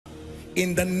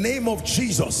in the name of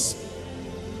Jesus,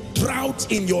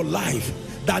 drought in your life,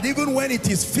 that even when it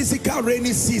is physical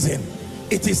rainy season,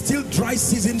 it is still dry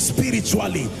season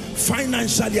spiritually,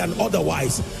 financially and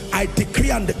otherwise. I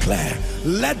decree and declare,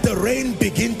 let the rain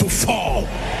begin to fall.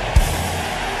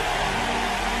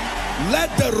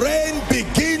 Let the rain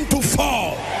begin to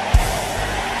fall.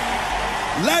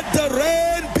 Let the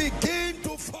rain begin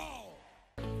to fall.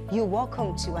 You're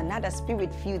welcome to another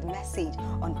spirit-filled message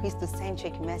on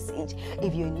Christocentric Message.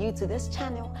 If you're new to this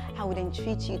channel, I would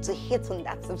entreat you to hit on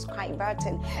that subscribe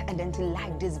button and then to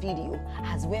like this video.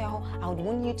 As well, I would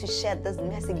want you to share this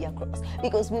message across,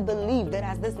 because we believe that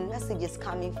as this message is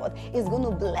coming forth, it's going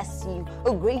to bless you.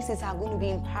 Graces are going to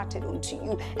be imparted unto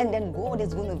you, and then God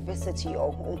is going to visit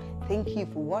your home. Thank you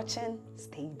for watching.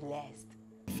 Stay blessed.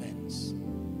 Offense.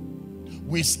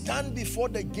 We stand before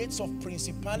the gates of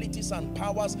principalities and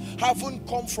powers, having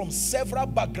come from several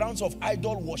backgrounds of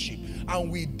idol worship, and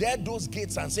we dare those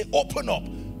gates and say, open up.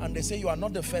 And they say, you are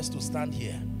not the first to stand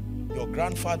here. Your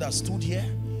grandfather stood here,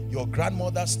 your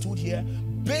grandmother stood here.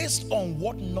 Based on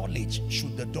what knowledge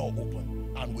should the door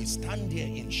open? And we stand there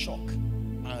in shock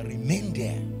and remain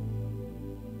there,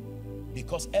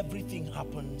 because everything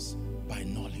happens by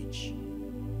knowledge.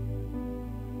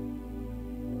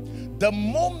 The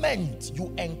moment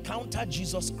you encounter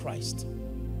Jesus Christ,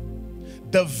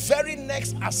 the very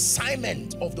next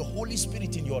assignment of the Holy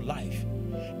Spirit in your life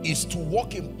is to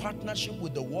walk in partnership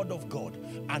with the Word of God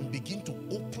and begin to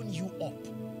open you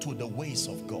up to the ways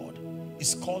of God.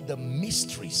 It's called the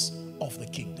mysteries of the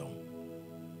kingdom.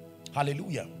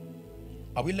 Hallelujah.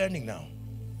 Are we learning now?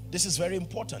 This is very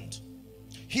important.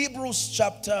 Hebrews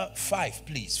chapter 5,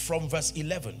 please, from verse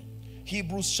 11.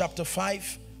 Hebrews chapter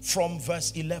 5 from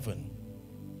verse 11.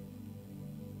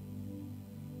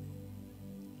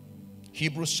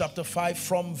 Hebrews chapter 5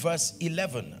 from verse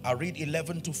 11. I'll read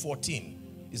 11 to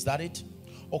 14. Is that it?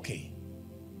 Okay.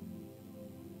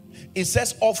 It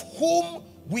says, of whom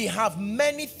we have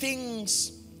many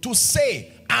things to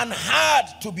say and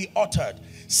hard to be uttered,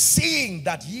 seeing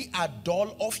that ye are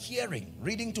dull of hearing.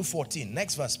 Reading to 14.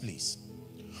 Next verse, please.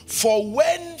 For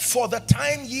when for the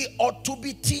time ye ought to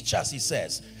be teachers, he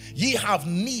says, ye have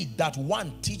need that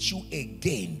one teach you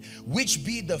again, which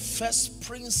be the first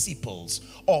principles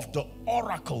of the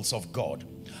oracles of God,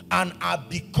 and are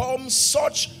become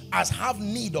such as have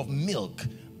need of milk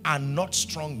and not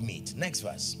strong meat. Next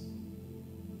verse.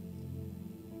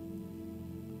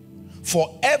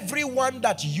 For everyone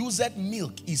that useth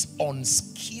milk is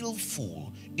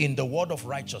unskillful in the word of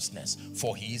righteousness,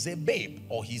 for he is a babe,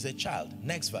 or he is a child.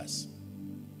 Next verse.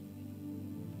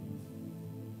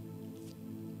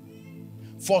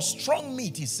 For strong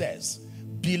meat, he says,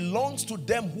 belongs to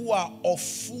them who are of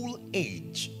full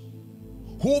age,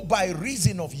 who by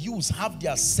reason of use have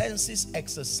their senses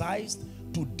exercised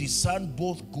to discern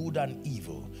both good and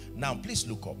evil. Now, please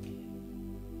look up.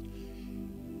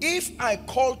 If I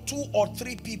call 2 or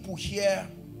 3 people here,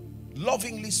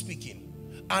 lovingly speaking,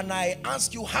 and I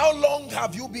ask you, how long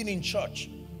have you been in church?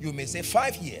 You may say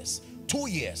 5 years, 2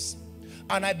 years.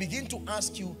 And I begin to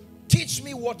ask you, teach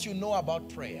me what you know about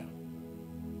prayer.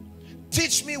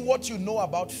 Teach me what you know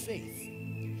about faith.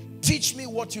 Teach me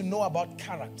what you know about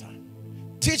character.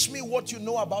 Teach me what you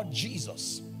know about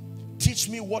Jesus. Teach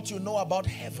me what you know about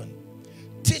heaven.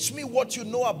 Teach me what you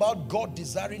know about God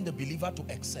desiring the believer to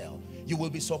excel. You will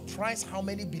be surprised how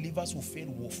many believers will fail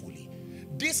woefully.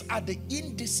 These are the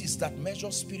indices that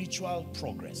measure spiritual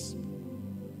progress.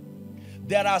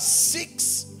 There are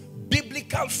 6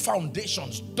 biblical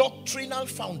foundations, doctrinal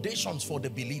foundations for the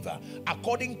believer,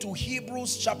 according to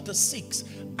Hebrews chapter 6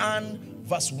 and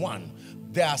verse 1.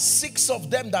 There are 6 of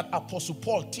them that Apostle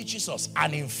Paul teaches us,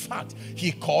 and in fact,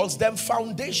 he calls them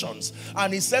foundations.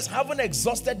 And he says, having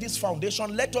exhausted this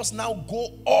foundation, let us now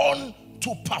go on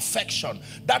to perfection.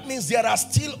 That means there are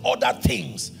still other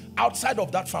things outside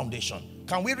of that foundation.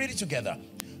 Can we read it together?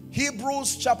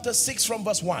 Hebrews chapter 6 from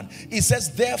verse 1. It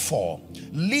says, therefore,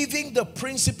 leaving the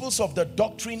principles of the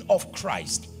doctrine of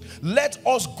Christ, let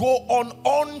us go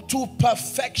on to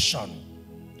perfection,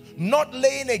 not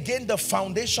laying again the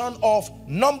foundation of,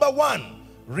 number 1,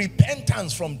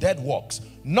 repentance from dead works.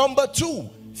 Number 2,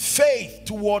 faith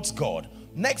towards God.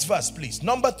 Next verse, please.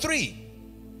 Number 3.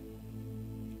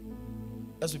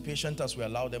 Let's be patient as we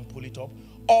allow them pull it up.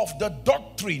 Of the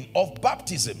doctrine of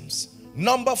baptisms.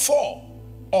 Number 4,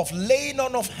 of laying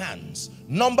on of hands.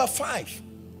 Number 5,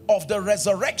 of the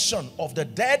resurrection of the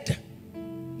dead.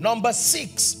 Number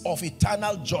 6, of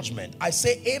eternal judgment. I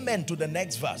say amen to the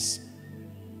next verse.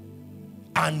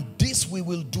 And this we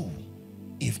will do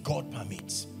if God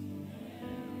permits.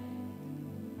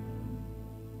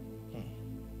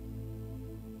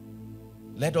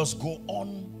 Let us go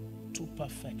on to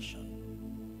perfection.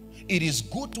 It is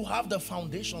good to have the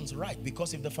foundations right,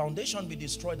 because if the foundation be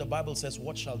destroyed, the Bible says,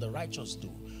 what shall the righteous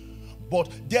do?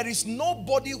 But there is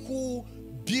nobody who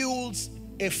builds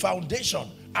a foundation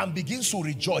and begins to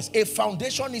rejoice. A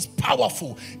foundation is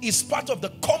powerful. It's part of the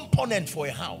component for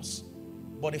a house.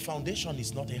 But a foundation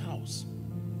is not a house.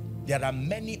 There are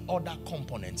many other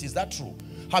components. Is that true?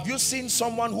 Have you seen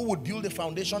someone who would build a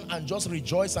foundation and just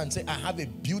rejoice and say, I have a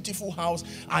beautiful house,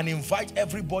 and invite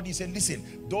everybody, say,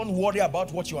 listen, don't worry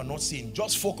about what you are not seeing.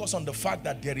 Just focus on the fact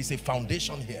that there is a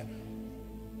foundation here.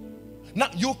 Now,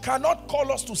 you cannot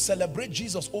call us to celebrate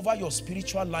Jesus over your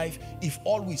spiritual life if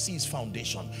all we see is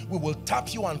foundation. We will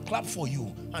tap you and clap for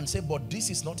you and say, but this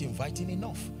is not inviting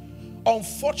enough.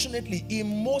 Unfortunately,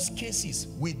 in most cases,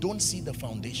 we don't see the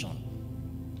foundation.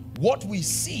 What we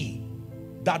see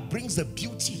that brings the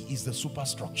beauty is the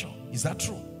superstructure. Is that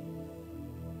true?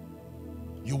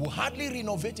 You will hardly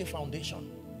renovate a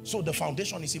foundation. So the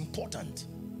foundation is important.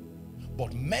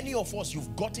 But many of us,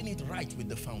 you've gotten it right with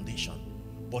the foundation.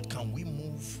 But can we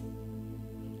move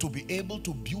to be able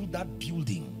to build that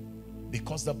building?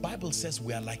 Because the Bible says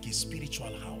we are like a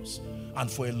spiritual house. And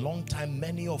for a long time,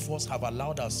 many of us have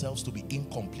allowed ourselves to be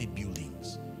incomplete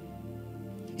buildings.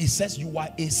 It says you are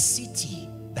a city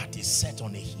that is set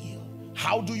on a hill.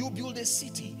 How do you build a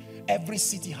city? Every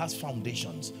city has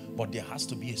foundations, but there has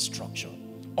to be a structure.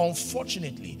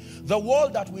 Unfortunately, the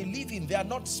world that we live in, they are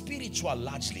not spiritual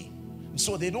largely.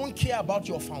 So they don't care about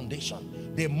your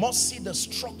foundation. They must see the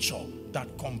structure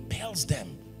that compels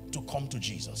them to come to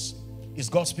Jesus. Is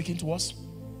God speaking to us?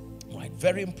 Right,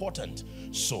 very important.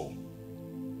 So,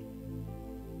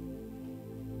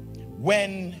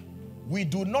 when we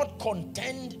do not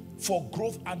contend for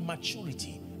growth and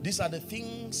maturity, these are the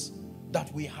things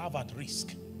that we have at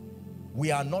risk.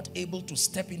 We are not able to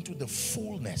step into the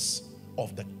fullness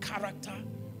of the character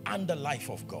and the life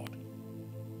of God.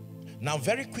 Now,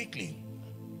 very quickly,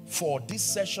 for this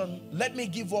session, let me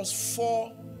give us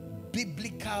 4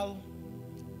 biblical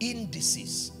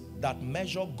indices that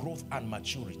measure growth and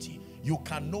maturity. You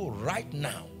can know right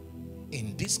now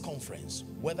in this conference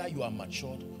whether you are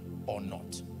matured or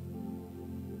not.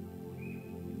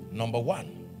 Number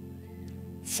 1,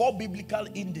 4 biblical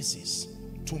indices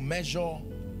to measure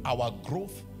our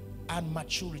growth and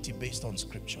maturity based on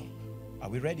scripture. Are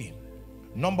we ready?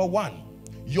 Number 1,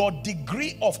 your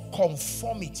degree of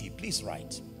conformity. Please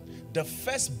write. The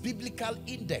first biblical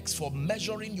index for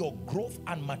measuring your growth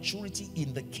and maturity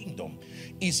in the kingdom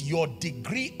is your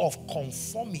degree of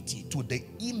conformity to the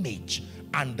image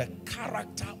and the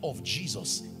character of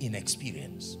Jesus in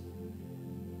experience.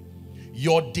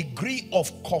 Your degree of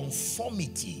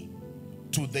conformity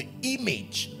to the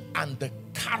image and the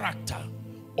character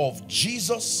of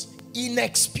Jesus in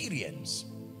experience.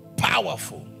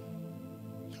 Powerful.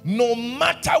 No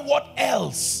matter what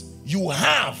else you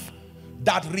have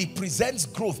that represents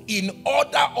growth in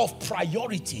order of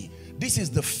priority, this is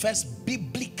the first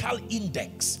biblical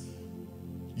index.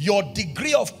 Your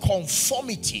degree of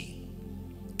conformity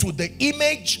to the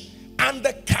image and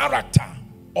the character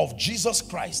of Jesus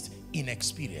Christ in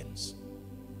experience.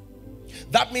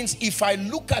 That means if I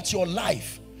look at your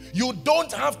life, you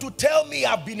don't have to tell me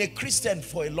I've been a Christian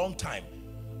for a long time.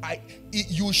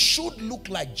 You should look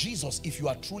like Jesus if you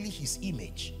are truly his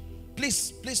image.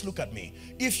 Please look at me.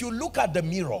 If you look at the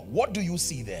mirror, what do you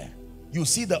see there? You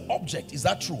see the object. Is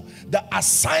that true? The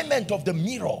assignment of the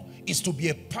mirror is to be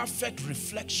a perfect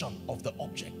reflection of the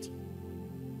object.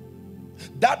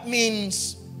 That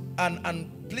means,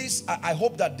 and please, I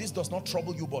hope that this does not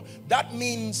trouble you, but that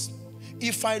means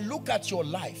if I look at your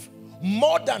life,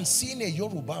 more than seeing a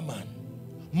Yoruba man,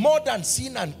 more than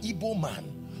seeing an Igbo man,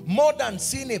 more than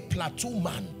seeing a Plateau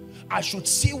man, I should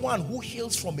see one who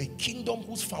hails from a kingdom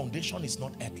whose foundation is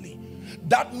not earthly.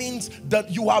 That means that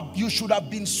you should have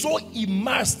been so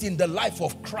immersed in the life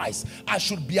of Christ. I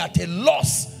should be at a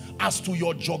loss as to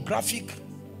your geographic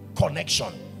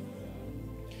connection.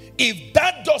 If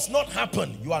that does not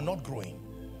happen, you are not growing.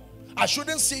 I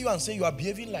shouldn't see you and say you are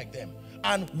behaving like them.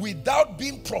 And without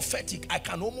being prophetic, I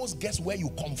can almost guess where you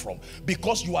come from,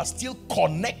 because you are still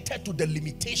connected to the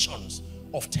limitations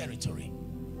of territory.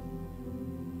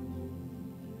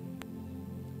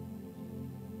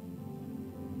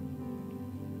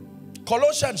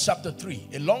 Colossians chapter 3,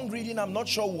 a long reading. I'm not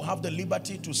sure we'll have the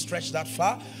liberty to stretch that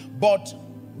far, but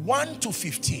 1 to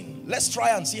 15. Let's try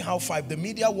and see how far. If the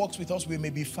media works with us, we may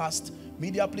be fast.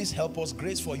 Media, please help us.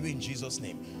 Grace for you in Jesus'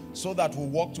 name, so that we'll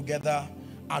work together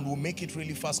and we'll make it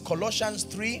really fast. Colossians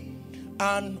 3,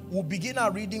 and we'll begin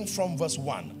our reading from verse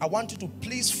 1. I want you to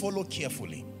please follow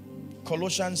carefully.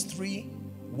 Colossians 3,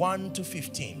 1 to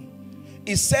 15.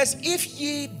 It says, if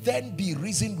ye then be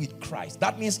risen with Christ.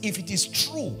 That means if it is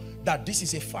true that this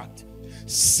is a fact.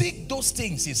 Seek those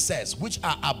things, it says, which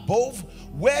are above,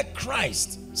 where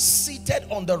Christ seated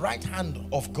on the right hand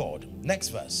of God. Next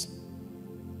verse.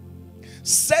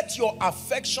 Set your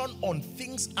affection on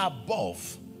things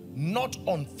above, not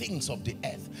on things of the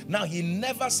earth. Now, he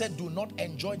never said do not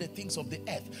enjoy the things of the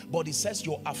earth, but he says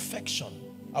your affection.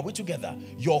 Are we together?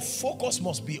 Your focus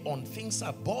must be on things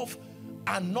above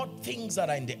and not things that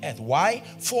are in the earth. Why?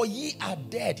 For ye are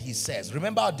dead, he says.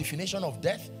 Remember our definition of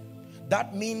death?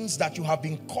 That means that you have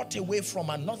been cut away from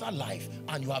another life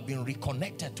and you have been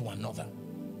reconnected to another.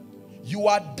 You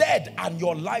are dead and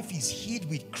your life is hid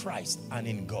with Christ and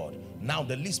in God. Now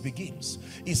the list begins.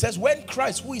 It says, when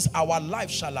Christ, who is our life,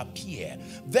 shall appear,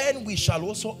 then we shall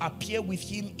also appear with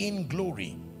him in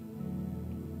glory.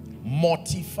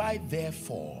 Mortify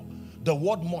therefore. The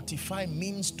word mortify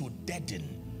means to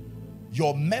deaden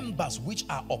your members which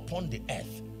are upon the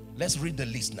earth. Let's read the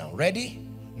list now. Ready?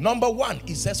 Number 1,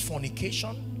 it says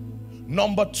fornication.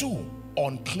 Number 2,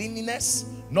 uncleanness.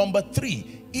 Number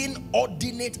 3,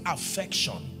 inordinate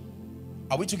affection.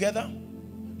 Are we together?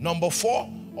 Number 4,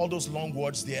 all those long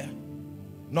words there.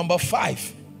 Number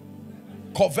 5,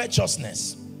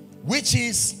 covetousness, which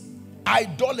is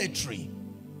idolatry.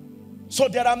 So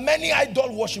there are many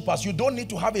idol worshippers. You don't need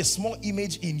to have a small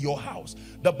image in your house.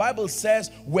 The Bible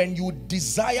says when you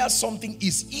desire something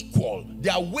is equal,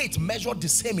 their weight measured the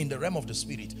same in the realm of the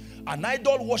spirit. An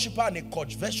idol worshipper and a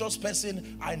covetous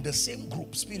person are in the same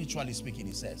group, spiritually speaking,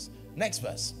 it says. Next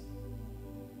verse.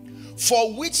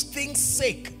 For which things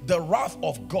sake the wrath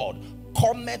of God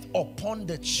cometh upon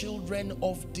the children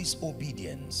of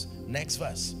disobedience. Next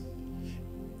verse.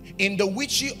 In the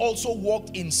which ye also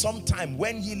walked in some time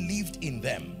when ye lived in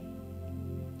them.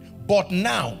 But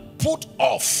now put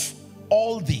off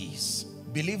all these.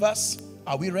 Believers,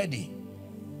 are we ready?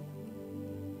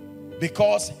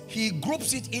 Because he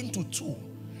groups it into 2.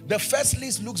 The first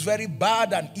list looks very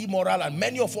bad and immoral and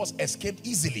many of us escaped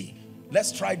easily.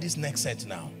 Let's try this next set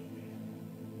now.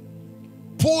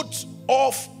 Put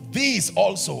off these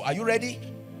also. Are you ready?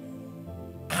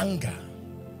 Anger,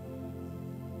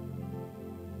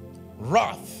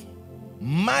 wrath,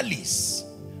 malice,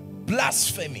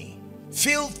 blasphemy,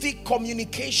 filthy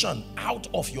communication out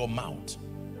of your mouth.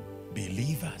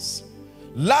 Believers,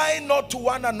 lie not to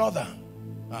one another,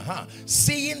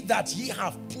 seeing that ye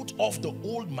have put off the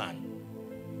old man.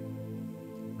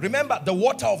 Remember, the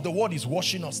water of the word is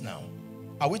washing us now.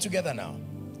 Are we together now?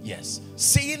 Yes.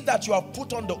 Seeing that you have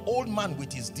put on the old man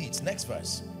with his deeds. Next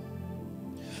verse.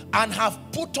 And have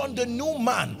put on the new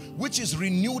man, which is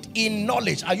renewed in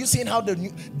knowledge. Are you seeing how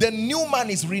the new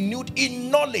man is renewed in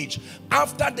knowledge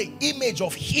after the image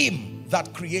of him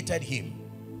that created him?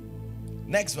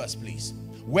 Next verse, please.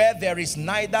 Where there is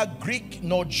neither Greek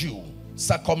nor Jew,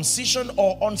 circumcision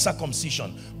or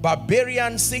uncircumcision,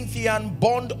 barbarian, Scythian,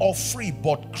 bond or free,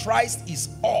 but Christ is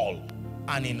all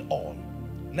and in all.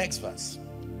 Next verse.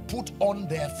 Put on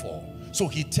therefore. So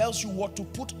he tells you what to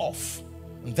put off.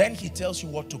 And then he tells you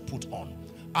what to put on.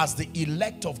 As the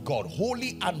elect of God,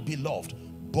 holy and beloved,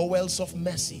 bowels of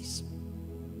mercies,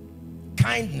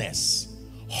 kindness,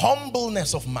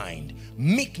 humbleness of mind,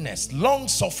 meekness,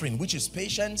 long-suffering, which is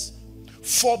patience,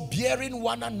 forbearing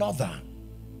one another,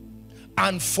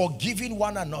 and forgiving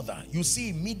one another. You see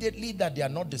immediately that they are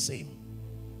not the same.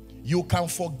 You can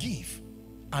forgive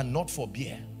and not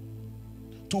forbear.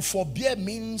 To forbear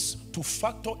means to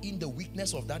factor in the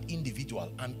weakness of that individual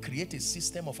and create a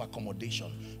system of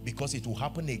accommodation, because it will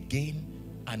happen again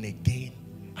and again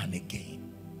and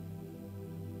again.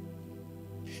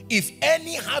 If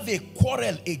any have a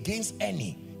quarrel against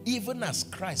any, even as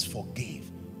Christ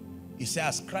forgave, he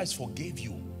says, as Christ forgave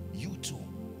you, you too,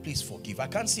 please forgive. I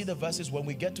can't see the verses. When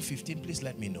we get to 15, please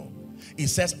let me know. It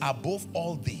says, above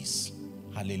all this,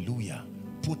 hallelujah,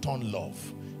 put on love.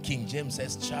 King James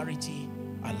says charity.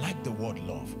 I like the word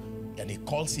love, and he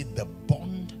calls it the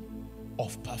bond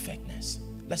of perfectness.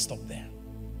 Let's stop there.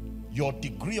 Your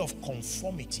degree of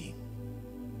conformity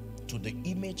to the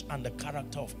image and the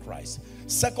character of Christ.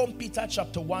 2 Peter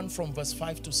chapter 1 from verse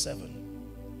 5 to 7.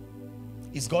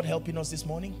 Is God helping us this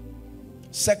morning?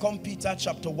 2 Peter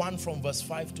chapter 1 from verse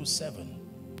 5 to 7.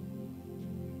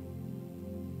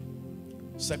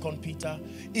 2 Peter,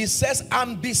 it says,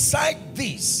 and beside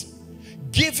this,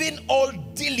 giving all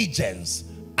diligence,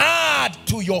 add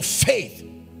to your faith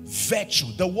virtue.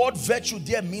 The word virtue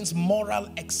there means moral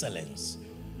excellence.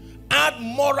 Add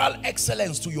moral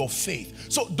excellence to your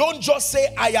faith. So don't just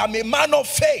say, I am a man of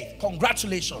faith.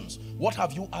 Congratulations. What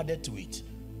have you added to it?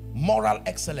 Moral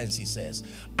excellence, he says.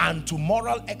 And to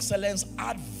moral excellence,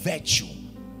 add virtue.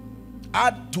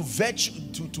 Add to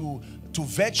virtue, to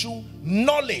virtue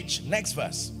knowledge. Next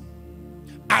verse.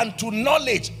 And to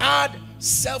knowledge add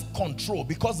self-control,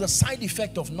 because the side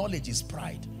effect of knowledge is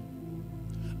pride.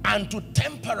 And to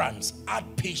temperance add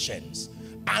patience.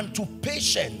 And to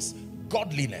patience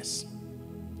godliness.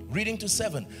 Reading to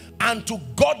 7. And to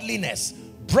godliness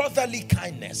brotherly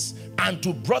kindness. And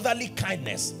to brotherly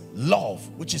kindness love,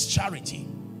 which is charity.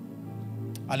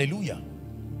 Hallelujah.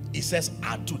 It says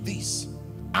add to this,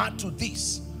 add to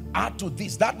this, add to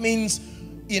this. That means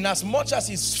in as much as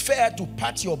it's fair to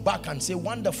pat your back and say,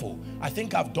 wonderful, I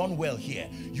think I've done well here,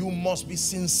 you must be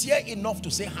sincere enough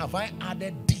to say, have I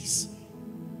added this?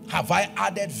 Have I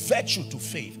added virtue to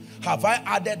faith? Have I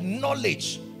added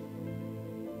knowledge?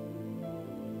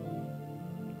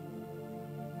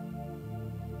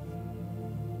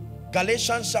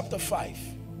 Galatians chapter 5,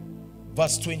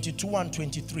 verse 22 and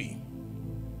 23.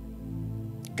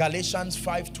 Galatians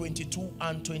 5, 22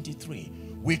 and 23.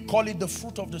 We call it the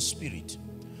fruit of the Spirit.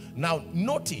 Now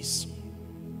notice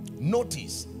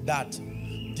that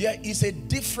there is a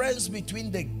difference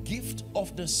between the gift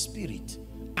of the Spirit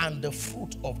and the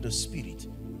fruit of the Spirit.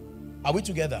 Are we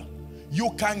together?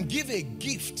 You can give a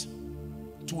gift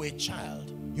to a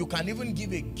child. You can even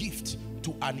give a gift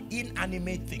to an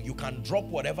inanimate thing. You can drop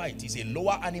whatever it is, a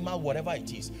lower animal, whatever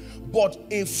it is. But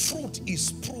a fruit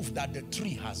is proof that the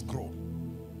tree has grown.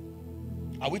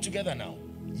 Are we together now?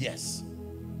 Yes.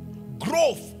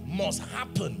 Growth must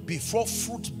happen before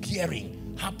fruit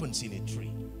bearing happens in a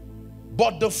tree.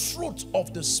 But the fruit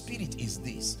of the Spirit is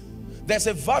this. There's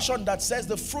a version that says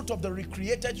the fruit of the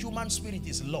recreated human spirit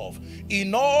is love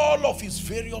in all of its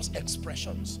various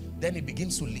expressions. Then it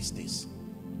begins to list this.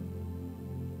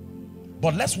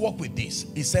 But let's work with this.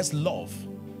 It says love,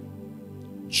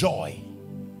 joy,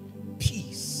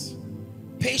 peace,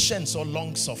 patience or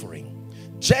long-suffering,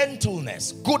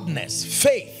 gentleness, goodness,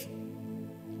 faith,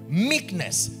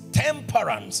 meekness,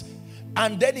 temperance.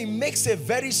 And then he makes a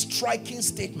very striking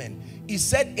statement. He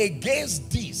said,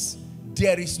 against this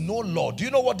there is no law. Do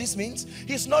you know what this means?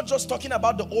 He's not just talking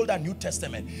about the Old and New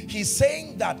Testament. He's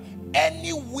saying that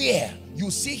anywhere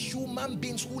you see human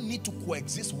beings who need to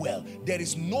coexist well, there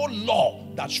is no law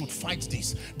that should fight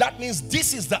this. That means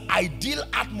this is the ideal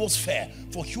atmosphere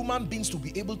for human beings to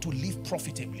be able to live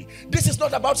profitably. This is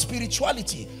not about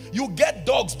spirituality. You get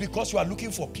dogs because you are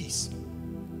looking for peace.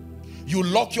 You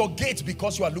lock your gate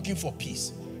because you are looking for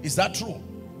peace. Is that true?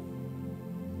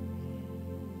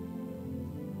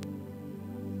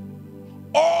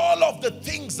 All of the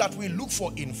things that we look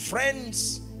for in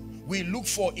friends, we look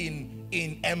for in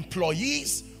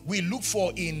employees, we look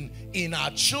for in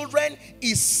our children,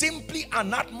 is simply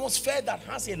an atmosphere that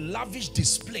has a lavish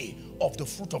display of the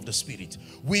fruit of the Spirit.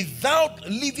 Without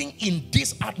living in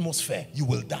this atmosphere, you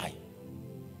will die.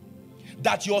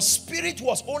 That your spirit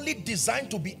was only designed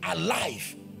to be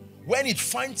alive when it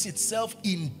finds itself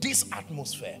in this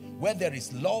atmosphere where there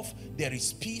is love, there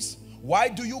is peace. Why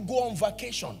do you go on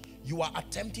vacation? You are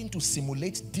attempting to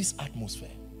simulate this atmosphere.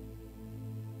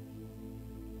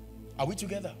 Are we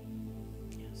together?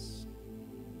 Yes.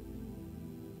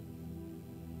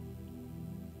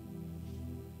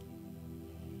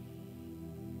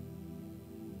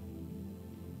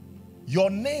 Your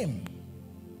name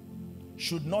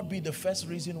should not be the first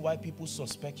reason why people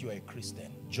suspect you are a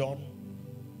Christian. John,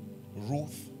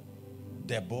 Ruth,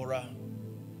 Deborah,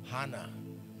 Hannah.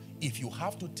 If you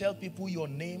have to tell people your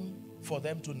name for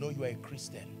them to know you are a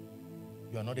Christian,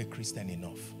 you are not a Christian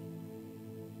enough.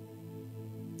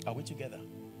 Are we together?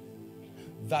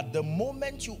 That the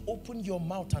moment you open your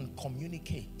mouth and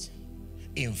communicate,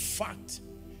 in fact,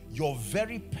 your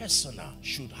very persona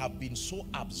should have been so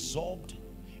absorbed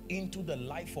into the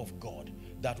life of God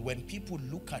that when people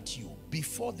look at you,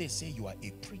 before they say you are a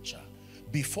preacher,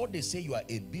 before they say you are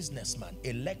a businessman,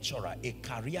 a lecturer, a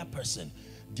career person,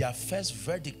 their first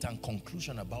verdict and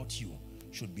conclusion about you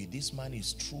should be, this man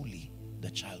is truly the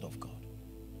child of God.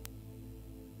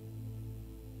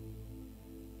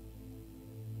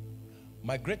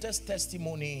 My greatest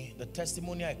testimony, the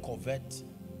testimony I covet,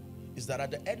 is that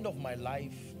at the end of my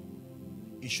life,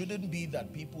 it shouldn't be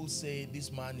that people say,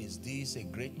 this man is this, a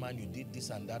great man, you did this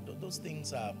and that. Those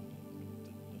things are,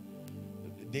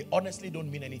 they honestly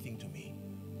don't mean anything to me.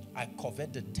 I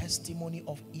covet the testimony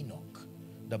of Enoch.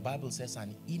 The Bible says,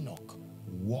 and Enoch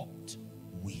walked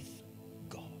with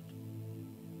God.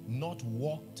 Not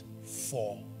walked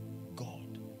for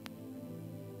God.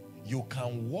 You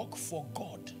can walk for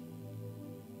God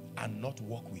and not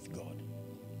walk with God.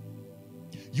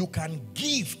 You can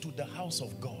give to the house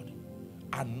of God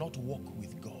and not walk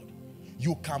with God.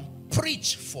 You can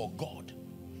preach for God.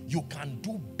 You can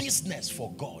do business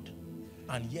for God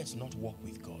and yet not walk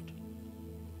with God.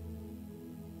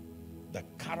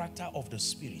 character of the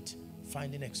Spirit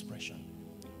finding expression.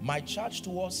 My charge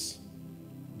to us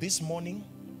this morning,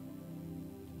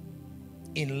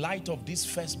 in light of this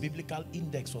first biblical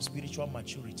index for spiritual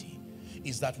maturity,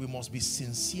 is that we must be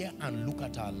sincere and look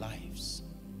at our lives.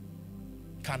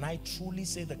 Can I truly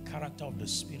say the character of the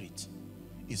Spirit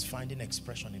is finding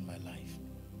expression in my life?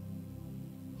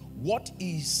 What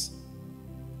is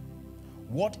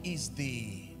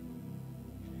the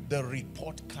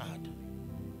report card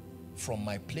from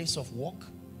my place of work,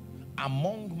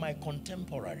 among my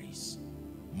contemporaries,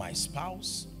 my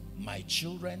spouse, my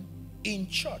children, in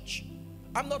church?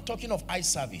 I'm not talking of eye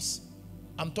service.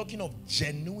 I'm talking of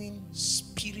genuine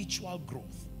spiritual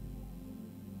growth.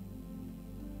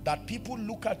 That people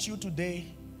look at you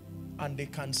today and they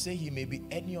can say he may be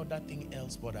any other thing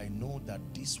else, but I know that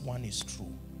this one is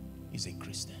true. He's a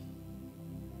Christian.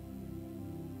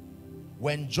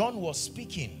 When John was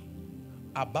speaking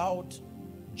about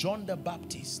John the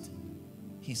Baptist,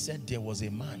 he said there was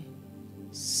a man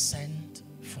sent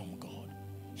from God.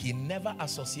 He never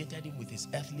associated him with his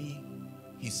earthly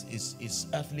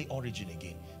origin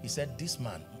again. He said this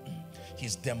man,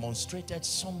 he's demonstrated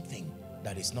something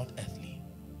that is not earthly.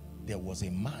 There was a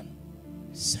man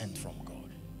sent from God.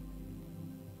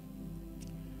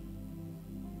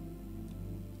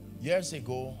 Years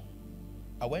ago,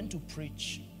 I went to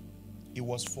preach. It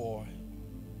was for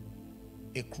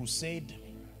a crusade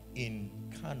in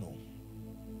Kano.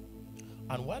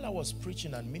 And while I was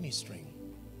preaching and ministering,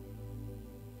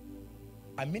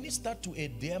 I ministered to a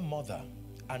dear mother,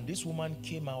 and this woman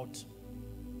came out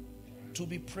to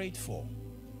be prayed for.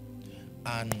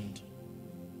 And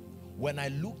when I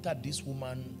looked at this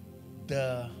woman,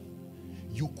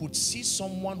 you could see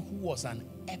someone who was an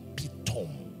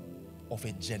epitome of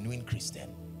a genuine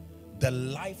Christian. The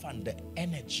life and the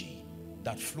energy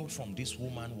that flowed from this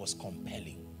woman was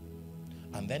compelling.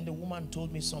 And then the woman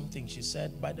told me something. She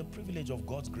said, by the privilege of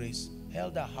God's grace,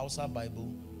 held a Hausa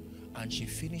Bible, and she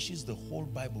finishes the whole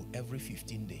Bible every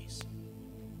 15 days.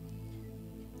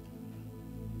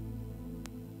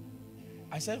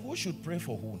 I said, who should pray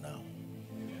for who now?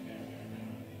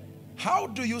 How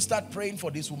do you start praying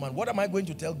for this woman? What am I going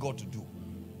to tell God to do?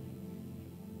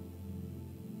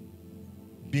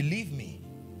 Believe me,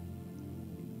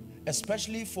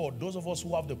 especially for those of us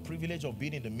who have the privilege of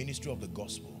being in the ministry of the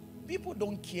gospel, people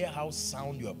don't care how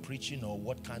sound you are preaching or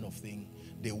what kind of thing.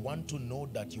 They want to know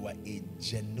that you are a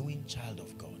genuine child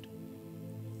of God.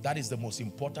 That is the most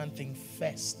important thing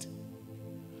first.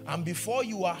 And before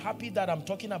you are happy that I'm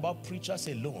talking about preachers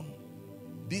alone,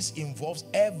 this involves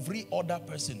every other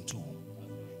person too.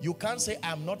 You can't say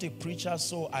I'm not a preacher,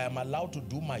 so I am allowed to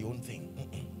do my own thing.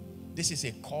 This is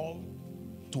a call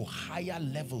to higher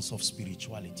levels of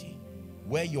spirituality,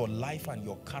 where your life and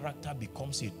your character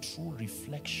becomes a true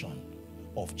reflection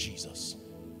of Jesus.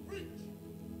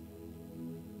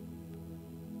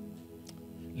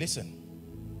 Listen,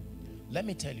 let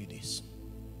me tell you this.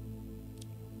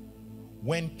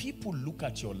 When people look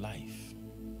at your life,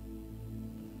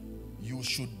 you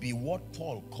should be what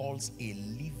Paul calls a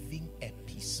living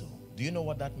epistle. Do you know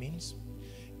what that means?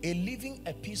 A living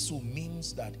epistle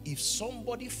means that if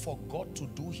somebody forgot to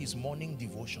do his morning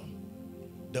devotion,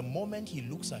 the moment he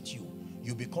looks at you,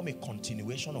 you become a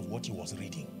continuation of what he was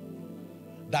reading.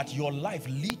 That your life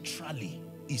literally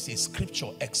is a scripture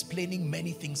explaining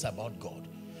many things about God.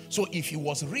 So if he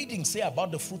was reading, say,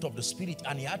 about the fruit of the Spirit,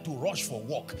 and he had to rush for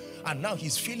work, and now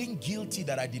he's feeling guilty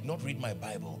that I did not read my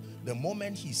Bible, the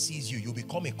moment he sees you, you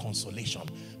become a consolation,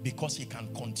 because he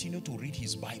can continue to read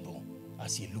his Bible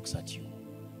as he looks at you.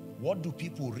 What do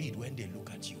people read when they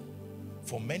look at you?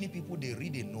 For many people, they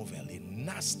read a novel, a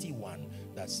nasty one,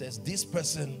 that says this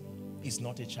person is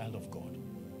not a child of God.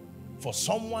 For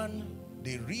someone,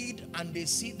 they read and they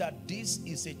see that this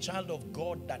is a child of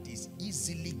God that is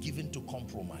easily given to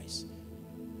compromise.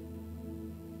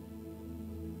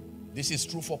 This is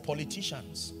true for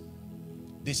politicians.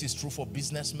 This is true for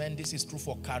businessmen. This is true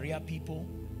for career people.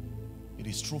 It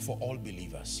is true for all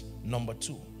believers. Number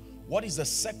two, what is the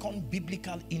second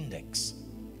biblical index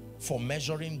for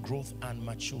measuring growth and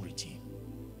maturity?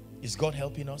 Is God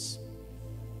helping us?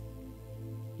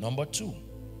 Number two,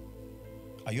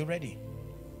 are you ready?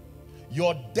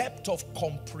 Your depth of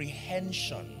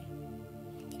comprehension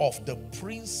of the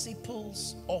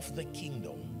principles of the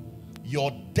kingdom.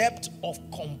 Your depth of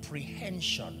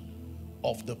comprehension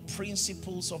of the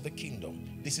principles of the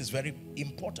kingdom. This is very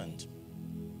important.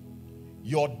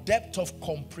 Your depth of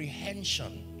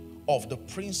comprehension of the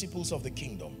principles of the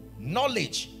kingdom.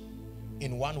 Knowledge,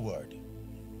 in one word.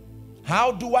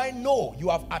 How do I know you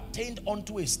have attained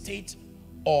unto a state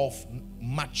of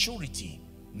maturity?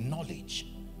 Knowledge.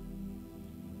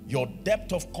 Your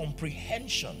depth of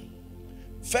comprehension.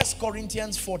 1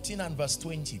 Corinthians 14 and verse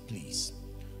 20, please.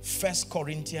 1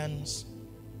 Corinthians.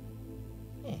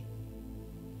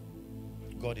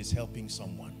 God is helping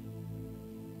someone.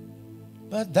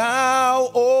 But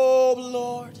thou, O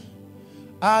Lord,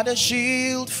 art a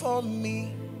shield for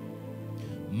me.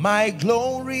 My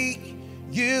glory,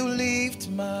 you lift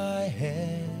my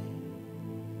head.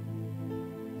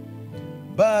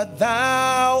 But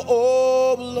thou,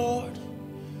 O Lord,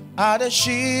 art a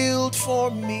shield for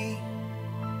me.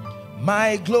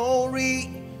 My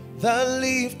glory, the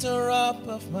lifter up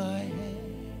of my head.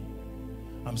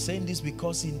 I'm saying this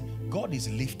because God is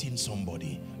lifting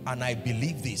somebody. And I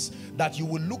believe this, that you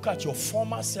will look at your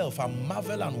former self and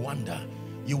marvel and wonder.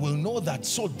 You will know that,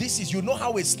 so this is, you know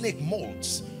how a snake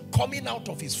molts, coming out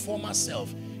of his former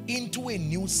self into a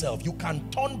new self. You can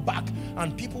turn back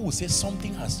and people will say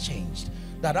something has changed.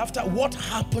 That after what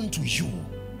happened to you,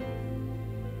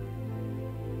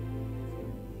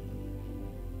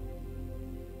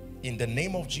 in the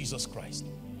name of Jesus Christ.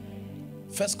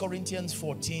 1 Corinthians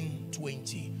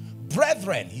 14:20.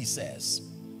 Brethren, he says,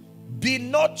 be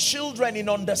not children in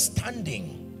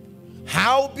understanding,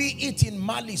 howbeit in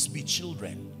malice be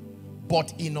children,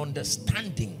 but in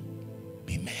understanding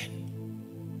be men.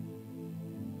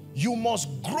 You must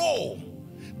grow.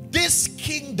 This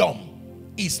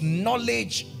kingdom is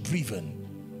knowledge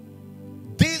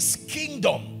driven. This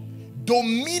kingdom,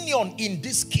 dominion in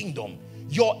this kingdom,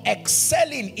 you're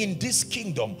excelling in this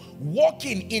kingdom,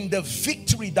 walking in the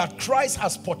victory that Christ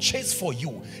has purchased for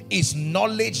you, is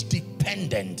knowledge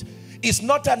dependent. It's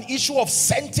not an issue of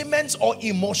sentiments or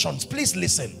emotions. Please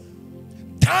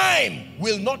listen. Time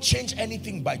will not change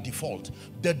anything by default.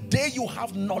 The day you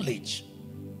have knowledge,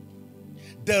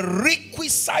 the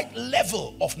requisite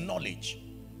level of knowledge.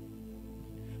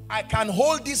 I can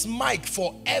hold this mic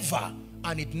forever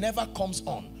and it never comes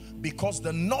on because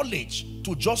the knowledge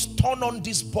to just turn on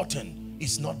this button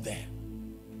is not there.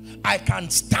 I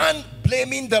can stand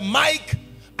blaming the mic.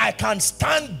 I can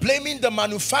stand blaming the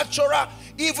manufacturer,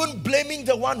 even blaming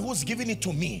the one who's giving it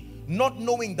to me, not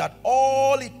knowing that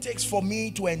all it takes for me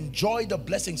to enjoy the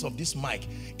blessings of this mic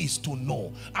is to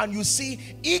know. And you see,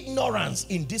 ignorance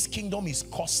in this kingdom is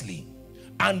costly.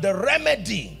 And the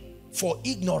remedy for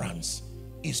ignorance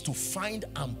is to find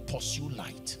and pursue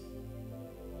light.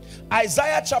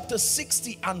 Isaiah chapter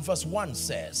 60 and verse 1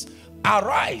 says,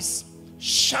 arise,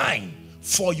 shine,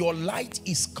 for your light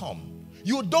is come.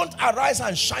 You don't arise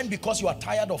and shine because you are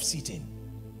tired of sitting.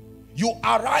 You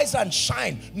arise and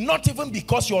shine, not even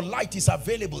because your light is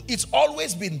available. It's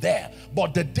always been there.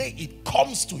 But the day it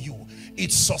comes to you,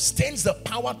 it sustains the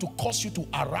power to cause you to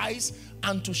arise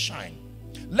and to shine.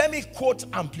 Let me quote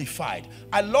Amplified.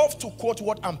 I love to quote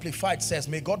what Amplified says.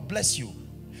 May God bless you.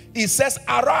 It says,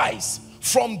 arise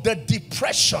from the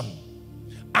depression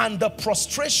and the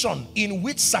prostration in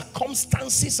which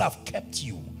circumstances have kept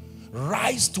you.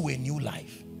 Rise to a new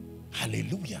life.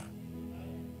 Hallelujah.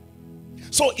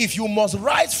 So if you must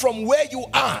rise from where you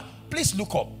are, please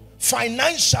look up.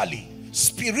 Financially,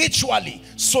 spiritually,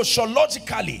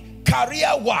 sociologically,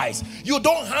 career-wise, you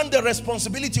don't hand the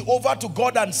responsibility over to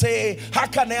God and say,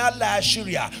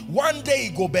 one day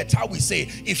it go better, we say.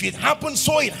 If it happens,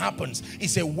 so it happens.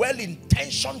 It's a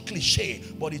well-intentioned cliche,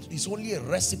 but it is only a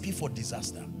recipe for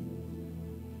disaster.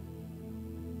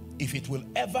 If it will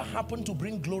ever happen to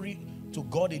bring glory to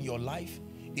God in your life,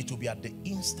 it will be at the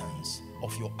instance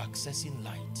of your accessing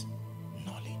light,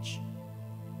 knowledge.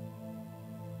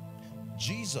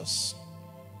 Jesus,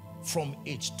 from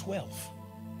age 12,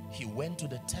 he went to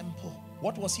the temple.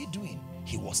 What was he doing?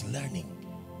 He was learning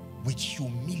with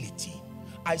humility.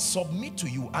 I submit to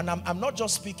you, and I'm not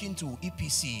just speaking to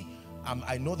EPC.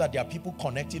 I know that there are people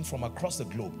connecting from across the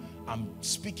globe. I'm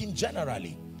speaking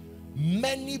generally.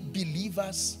 Many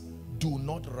believers do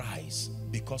not rise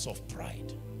because of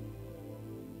pride.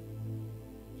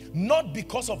 Not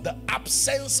because of the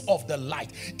absence of the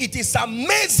light. It is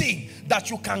amazing that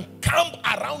you can camp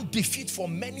around defeat for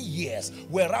many years,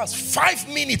 whereas 5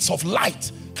 minutes of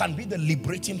light can be the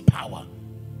liberating power.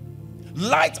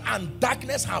 Light and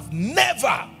darkness have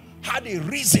never had a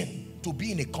reason to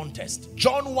be in a contest.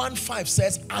 John 1:5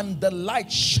 says, and the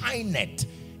light shineth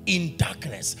in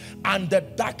darkness, and the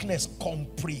darkness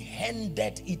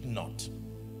comprehended it not.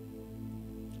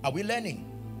 Are we learning?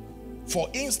 For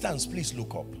instance, please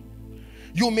look up.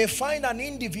 You may find an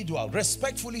individual,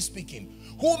 respectfully speaking,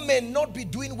 who may not be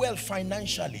doing well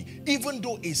financially, even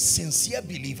though a sincere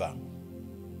believer.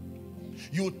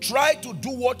 You try to do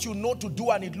what you know to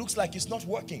do and it looks like it's not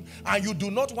working. And you do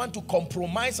not want to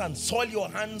compromise and soil your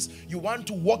hands. You want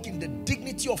to walk in the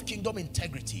dignity of kingdom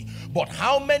integrity. But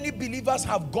how many believers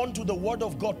have gone to the word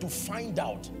of God to find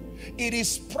out? It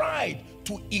is pride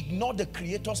to ignore the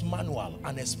Creator's manual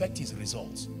and expect his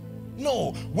results.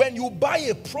 No, when you buy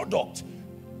a product,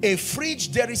 a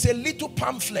fridge, there is a little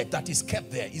pamphlet that is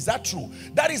kept there. Is that true?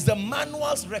 That is the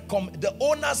manual's the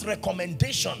owner's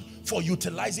recommendation for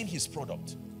utilizing his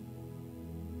product.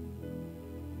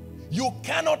 You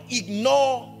cannot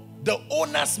ignore the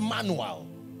owner's manual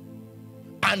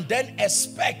and then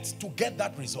expect to get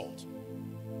that result.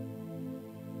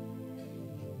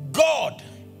 God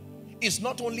is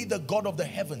not only the God of the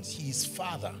heavens, he is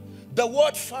Father. The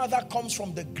word Father comes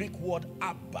from the Greek word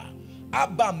Abba.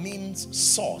 Abba means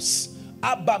source.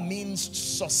 Abba means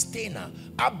sustainer.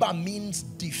 Abba means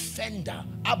defender.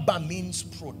 Abba means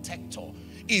protector.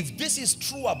 If this is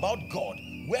true about God,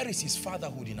 where is his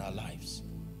fatherhood in our lives?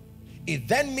 It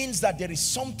then means that there is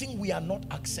something we are not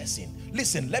accessing.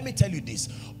 Listen, let me tell you this.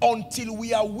 Until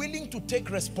we are willing to take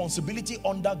responsibility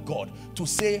under God to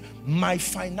say, my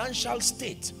financial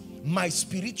state, my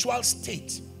spiritual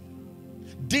state,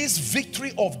 this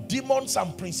victory of demons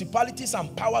and principalities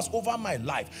and powers over my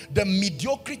life, the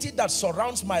mediocrity that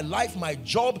surrounds my life, my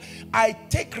job, I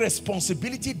take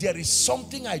responsibility. There is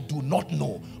something I do not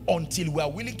know. Until we are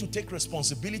willing to take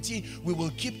responsibility, we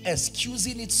will keep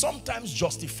excusing it, sometimes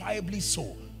justifiably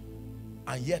so,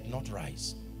 and yet not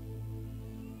rise.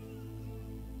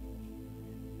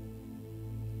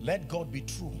 Let God be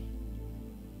true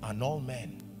and all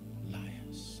men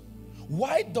liars.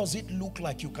 Why does it look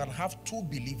like you can have two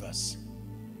believers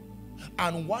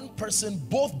and one person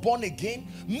both born again,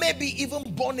 maybe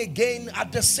even born again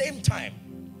at the same time,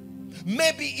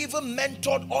 maybe even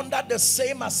mentored under the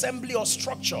same assembly or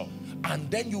structure, and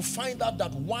then you find out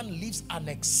that one lives an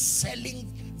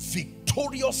excelling,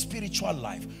 victorious spiritual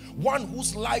life, one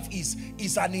whose life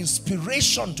is an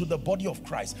inspiration to the body of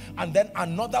Christ, and then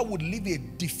another would live a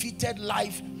defeated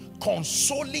life,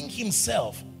 consoling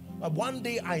himself. But one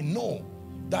day I know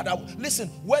that, listen,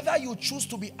 whether you choose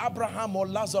to be Abraham or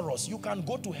Lazarus, you can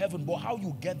go to heaven, but how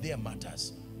you get there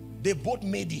matters. They both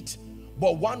made it,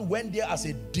 but one went there as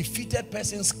a defeated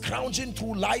person, scrounging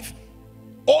through life,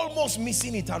 almost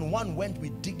missing it, and one went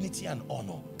with dignity and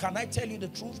honor. Can I tell you the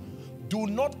truth? Do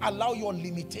not allow your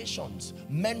limitations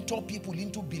mentor people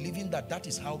into believing that that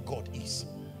is how God is.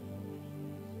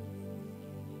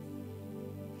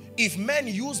 If men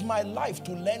use my life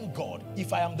to learn God,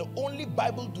 if I am the only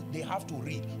Bible they have to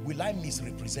read, will I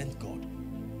misrepresent God?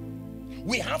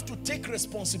 We have to take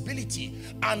responsibility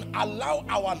and allow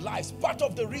our lives. Part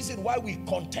of the reason why we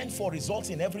contend for results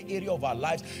in every area of our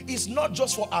lives is not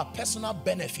just for our personal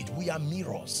benefit. We are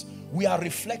mirrors. We are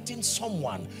reflecting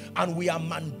someone, and we are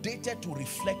mandated to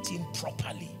reflect him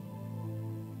properly.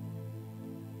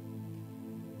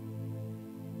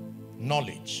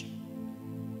 Knowledge.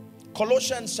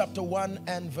 Colossians chapter 1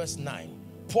 and verse 9.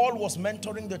 Paul was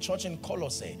mentoring the church in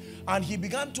Colossae, and he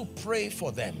began to pray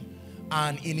for them.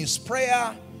 And in his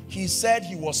prayer, he said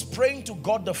he was praying to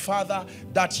God the Father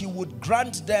that he would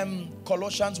grant them,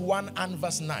 Colossians 1 and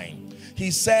verse 9. He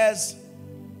says,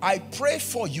 I pray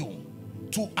for you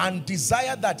to and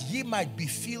desire that ye might be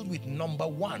filled with, number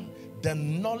one, the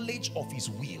knowledge of his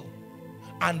will,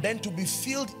 and then to be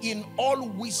filled in all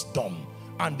wisdom,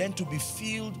 and then to be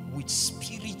filled with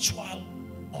spiritual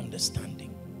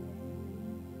understanding.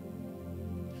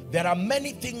 There are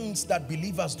many things that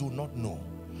believers do not know,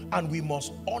 and we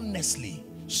must honestly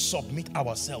submit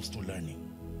ourselves to learning.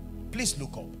 Please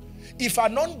look up. If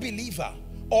an unbeliever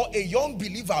or a young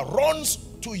believer runs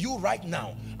to you right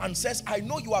now and says, I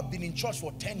know you have been in church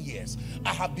for 10 years.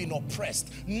 I have been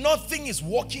oppressed. Nothing is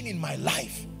working in my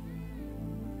life.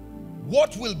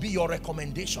 What will be your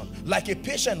recommendation? Like a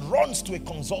patient runs to a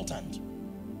consultant.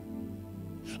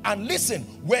 And listen,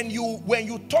 when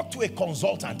you talk to a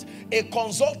consultant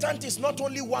is not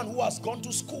only one who has gone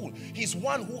to school. He's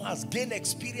one who has gained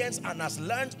experience and has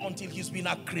learned until he's been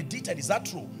accredited. Is that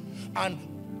true? And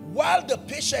while the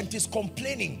patient is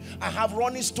complaining, I have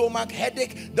running stomach,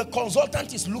 headache, the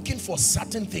consultant is looking for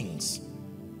certain things.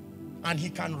 And he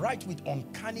can write with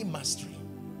uncanny mastery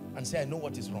and say, I know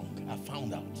what is wrong. I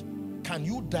found out. Can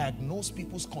you diagnose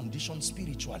people's condition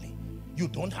spiritually? You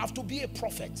don't have to be a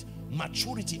prophet.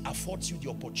 Maturity affords you the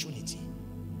opportunity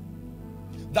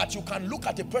that you can look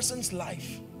at a person's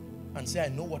life and say, I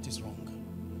know what is wrong.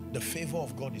 The favor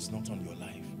of God is not on your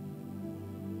life.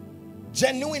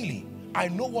 Genuinely, I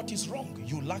know what is wrong.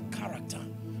 You lack character.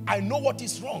 I know what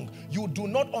is wrong. You do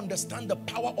not understand the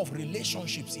power of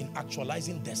relationships in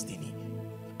actualizing destiny.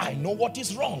 I know what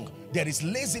is wrong. There is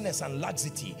laziness and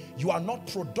laxity. You are not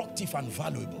productive and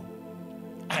valuable.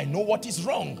 I know what is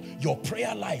wrong. Your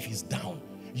prayer life is down.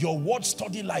 Your word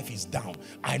study life is down.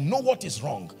 I know what is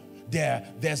wrong.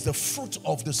 There's the fruit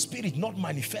of the Spirit not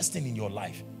manifesting in your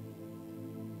life.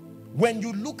 When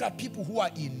you look at people who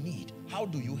are in need, how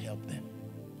do you help them?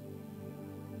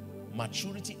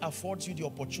 Maturity affords you the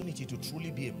opportunity to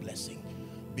truly be a blessing,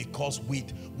 because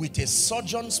with a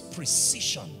surgeon's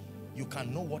precision, you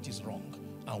can know what is wrong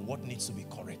and what needs to be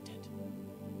corrected.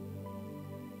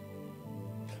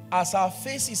 As our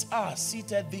faces are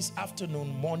seated this afternoon,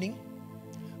 morning,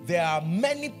 there are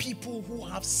many people who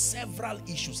have several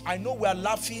issues. I know we are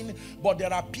laughing, but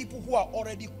there are people who are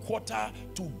already quarter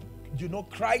to,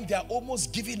 crying. They're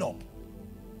almost giving up.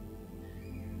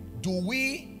 Do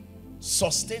we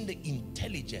sustain the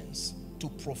intelligence to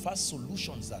provide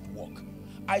solutions that work?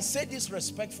 I say this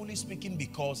respectfully speaking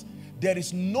because there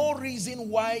is no reason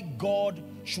why God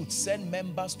should send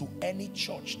members to any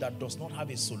church that does not have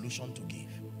a solution to give.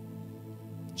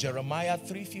 Jeremiah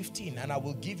 3:15, and I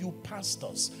will give you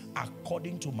pastors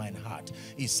according to mine heart.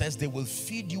 It says they will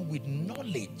feed you with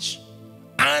knowledge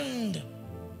and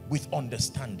with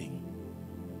understanding.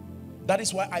 That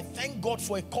is why I thank God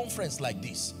for a conference like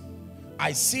this.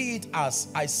 I see it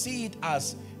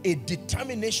as a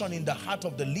determination in the heart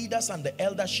of the leaders and the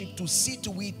eldership to see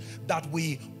to it that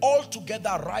we all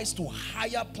together rise to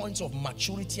higher points of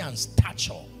maturity and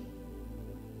stature.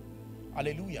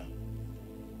 Hallelujah.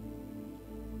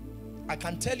 I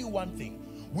can tell you one thing.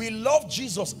 We love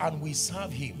Jesus and we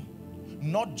serve him,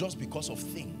 not just because of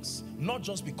things, not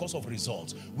just because of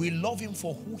results. We love him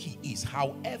for who he is.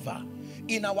 However,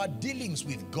 in our dealings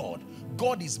with God,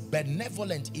 God is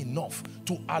benevolent enough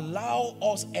to allow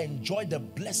us enjoy the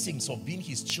blessings of being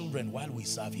his children while we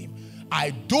serve him. I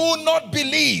do not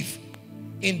believe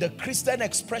in the Christian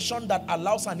expression that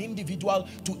allows an individual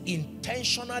to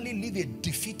intentionally live a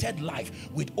defeated life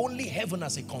with only heaven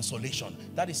as a consolation.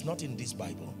 That is not in this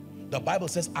Bible. The Bible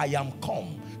says, I am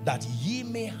come that ye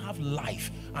may have life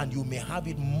and you may have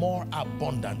it more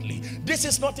abundantly. This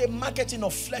is not a marketing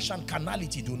of flesh and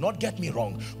carnality, do not get me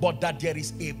wrong, but that there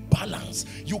is a balance.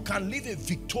 You can live a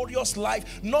victorious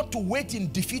life, not to wait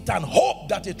in defeat and hope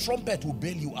that a trumpet will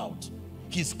bail you out.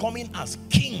 He's coming as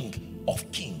King of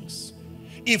Kings.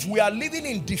 If we are living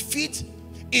in defeat,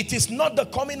 it is not the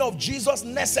coming of Jesus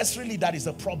necessarily that is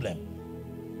a problem.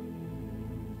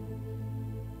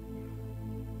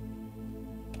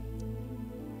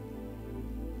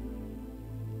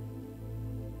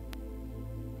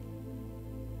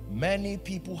 Many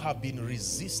people have been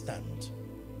resistant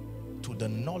to the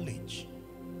knowledge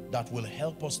that will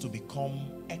help us to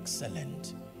become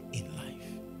excellent in life.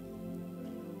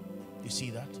 You see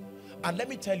that? And let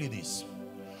me tell you this.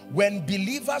 When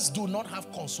believers do not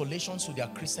have consolations to their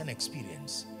Christian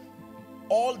experience,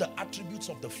 all the attributes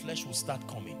of the flesh will start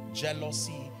coming.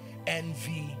 Jealousy,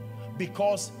 envy.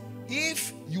 Because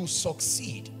if you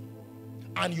succeed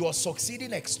and you are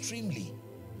succeeding extremely,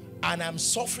 and I'm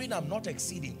suffering, I'm not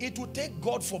exceeding, it will take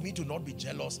God for me to not be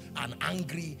jealous and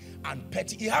angry and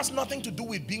petty. It has nothing to do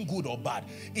with being good or bad.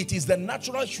 It is the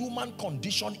natural human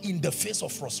condition in the face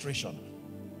of frustration.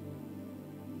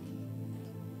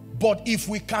 But if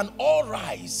we can all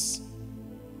rise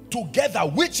together,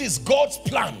 which is God's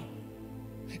plan,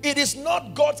 it is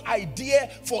not God's idea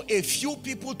for a few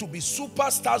people to be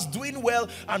superstars doing well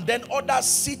and then others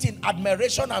sit in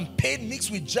admiration and pain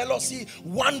mixed with jealousy,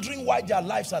 wondering why their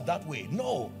lives are that way.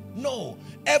 No, no.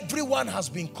 Everyone has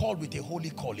been called with a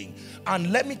holy calling.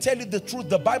 And let me tell you the truth.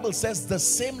 The Bible says the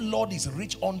same Lord is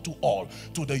rich unto all.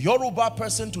 To the Yoruba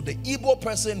person, to the Igbo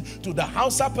person, to the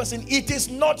Hausa person. It is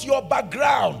not your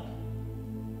background.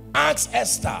 Ask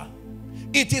Esther.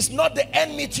 It is not the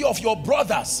enmity of your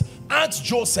brothers. Ask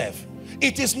Joseph.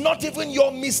 It is not even your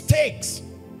mistakes.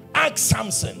 Ask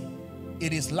Samson.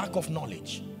 It is lack of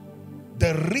knowledge.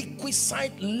 The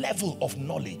requisite level of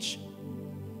knowledge.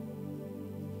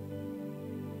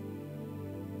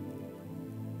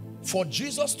 For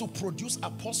Jesus to produce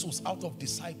apostles out of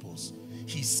disciples,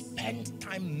 he spent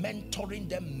time mentoring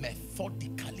them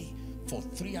methodically for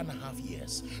 3.5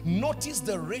 years. Notice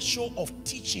the ratio of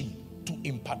teaching to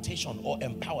impartation or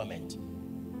empowerment.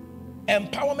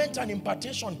 Empowerment and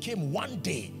impartation came one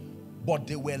day, but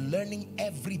they were learning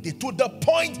every day, to the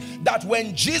point that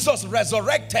when Jesus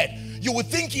resurrected, you would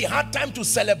think he had time to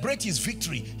celebrate his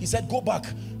victory. He said, go back,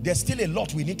 there's still a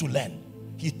lot we need to learn.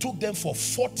 He took them for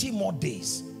 40 more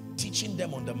days, teaching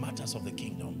them on the matters of the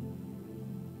kingdom.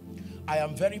 I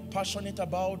am very passionate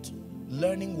about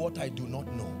learning what I do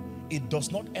not know. It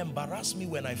does not embarrass me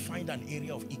when I find an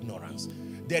area of ignorance.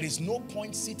 there is no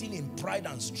point sitting in pride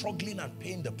and struggling and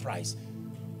paying the price.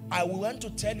 I want to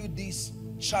tell you this,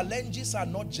 challenges are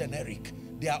not generic.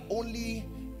 They are only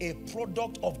a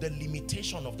product of the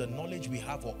limitation of the knowledge we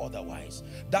have or otherwise.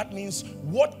 That means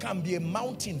what can be a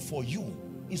mountain for you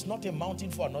is not a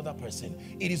mountain for another person.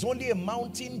 It is only a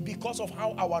mountain because of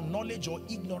how our knowledge or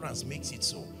ignorance makes it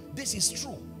so. This is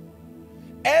true.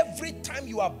 Every time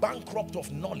you are bankrupt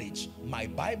of knowledge, my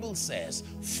Bible says,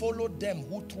 follow them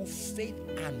who through faith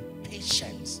and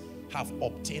patience have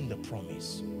obtained the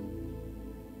promise.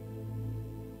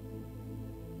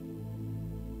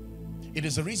 It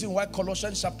is the reason why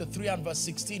Colossians chapter 3 and verse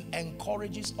 16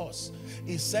 encourages us.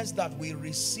 It says that we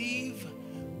receive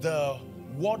the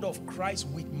word of Christ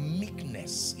with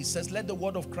meekness. It says, let the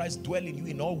word of Christ dwell in you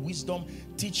in all wisdom,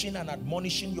 teaching and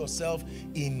admonishing yourself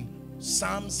in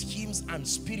psalms, hymns, and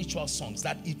spiritual songs,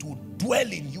 that it will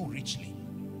dwell in you richly.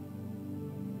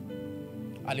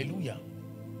 Hallelujah.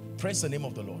 Praise the name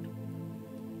of the Lord.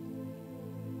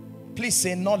 Please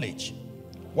say knowledge.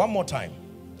 One more time.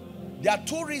 There are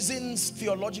two reasons,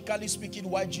 theologically speaking,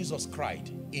 why Jesus cried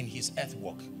in his earth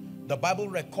walk. The Bible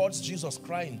records Jesus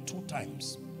crying 2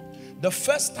 times. The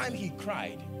first time he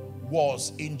cried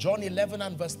was in John 11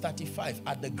 and verse 35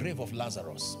 at the grave of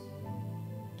Lazarus.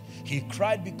 He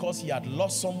cried because he had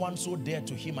lost someone so dear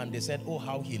to him, and they said, oh,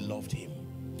 how he loved him.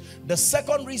 The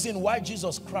second reason why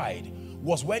Jesus cried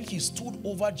was when he stood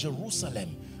over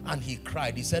Jerusalem and he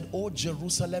cried. He said, oh,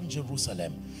 Jerusalem,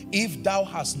 Jerusalem, if thou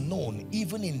hast known,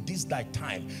 even in this thy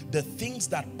time, the things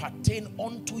that pertain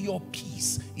unto your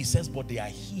peace, he says, but they are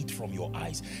hid from your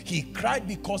eyes. He cried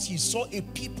because he saw a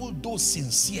people, though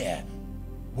sincere,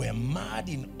 were mad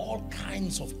in all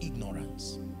kinds of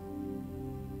ignorance.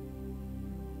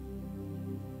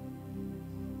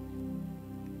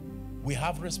 We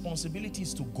have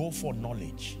responsibilities to go for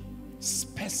knowledge,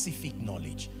 specific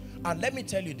knowledge. And let me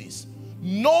tell you this,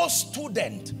 no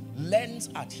student learns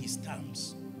at his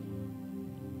terms.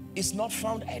 It's not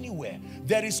found anywhere.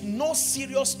 There is no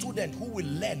serious student who will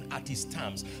learn at his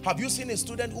terms. Have you seen a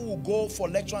student who will go for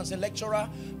lecture and say, lecturer,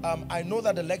 I know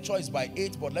that the lecture is by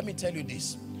 8, but let me tell you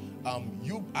this.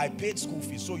 I paid school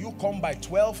fees, so you come by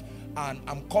 12, and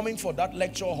I'm coming for that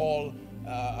lecture hall.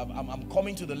 I'm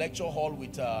coming to the lecture hall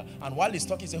with, and while he's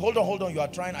talking, say, hold on, you are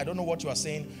trying, I don't know what you are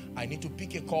saying, I need to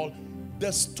pick a call.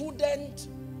 The student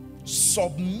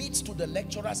submits to the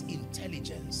lecturer's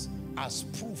intelligence as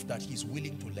proof that he's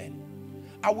willing to learn.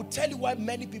 I will tell you why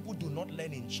many people do not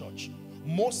learn in church.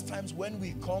 Most times when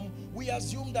we come, we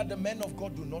assume that the men of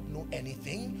God do not know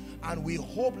anything, and we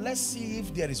hope, let's see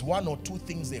if there is 1 or 2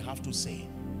 things they have to say.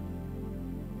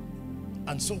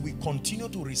 And so we continue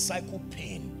to recycle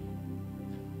pain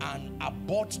and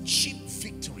abort cheap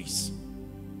victories.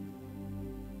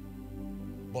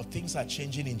 But things are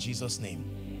changing in Jesus' name.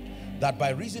 That by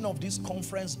reason of this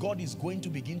conference, God is going to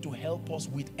begin to help us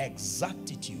with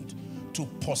exactitude to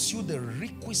pursue the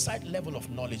requisite level of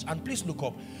knowledge. And please look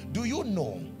up. Do you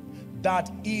know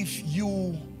that if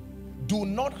you do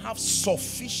not have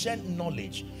sufficient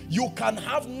knowledge, you can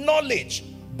have knowledge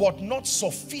but not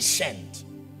sufficient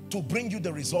to bring you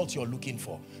the result you're looking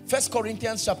for? 1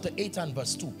 Corinthians chapter 8 and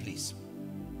verse 2, please.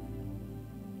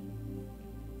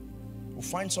 We'll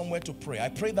find somewhere to pray. I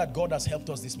pray that God has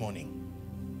helped us this morning.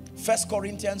 1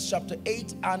 Corinthians chapter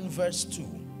 8 and verse 2.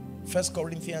 1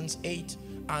 Corinthians 8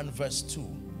 and verse 2.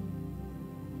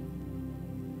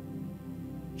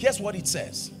 Here's what it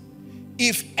says.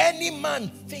 If any man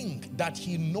think that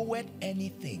he knoweth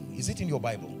anything, is it in your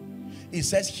Bible? It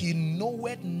says he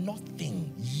knoweth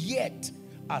nothing yet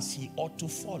as he ought to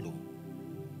follow.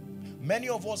 Many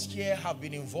of us here have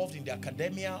been involved in the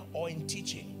academia or in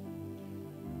teaching.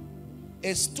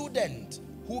 A student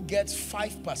who gets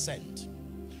 5%,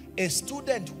 a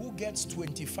student who gets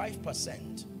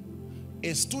 25%,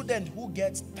 a student who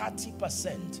gets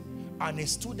 30%, and a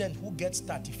student who gets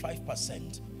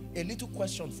 35%. A little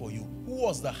question for you. Who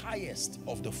was the highest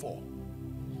of the 4?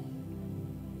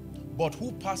 But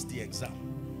who passed the exam?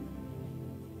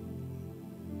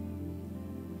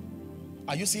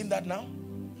 Are you seeing that now?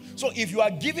 So if you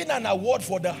are given an award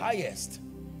for the highest,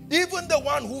 even the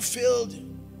one who failed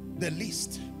the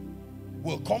least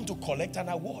will come to collect an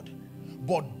award.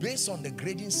 But based on the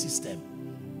grading system,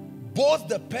 both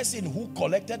the person who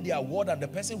collected the award and the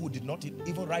person who did not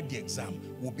even write the exam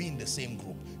will be in the same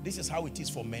group. This is how it is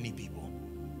for many people.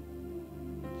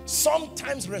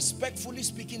 Sometimes, respectfully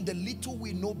speaking, the little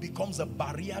we know becomes a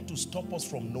barrier to stop us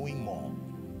from knowing more.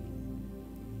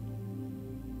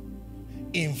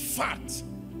 In fact,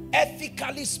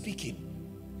 ethically speaking,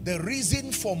 the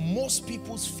reason for most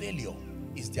people's failure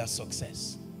is their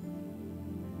success.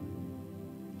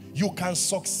 You can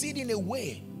succeed in a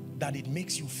way that it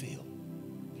makes you fail.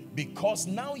 Because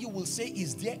now you will say,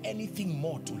 is there anything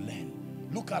more to learn?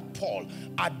 Look at Paul.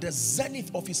 At the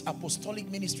zenith of his apostolic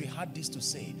ministry, had this to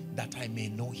say, that I may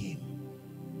know him.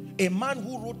 A man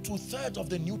who wrote 2/3 of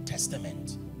the New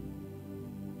Testament.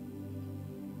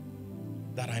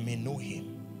 That I may know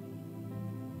him.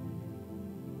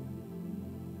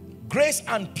 Grace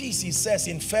and peace, he says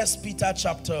in 1 Peter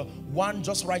chapter 1,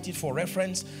 just write it for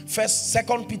reference.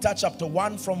 2 Peter chapter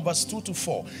 1 from verse 2 to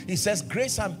 4. He says,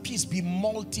 grace and peace be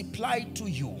multiplied to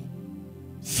you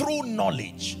through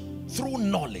knowledge. Through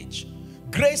knowledge.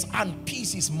 Grace and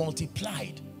peace is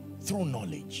multiplied through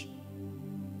knowledge.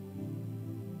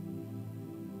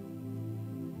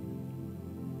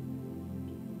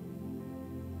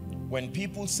 When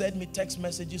people send me text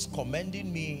messages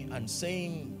commending me and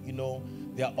saying, you know,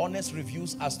 their honest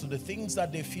reviews as to the things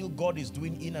that they feel God is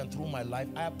doing in and through my life,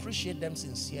 I appreciate them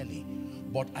sincerely,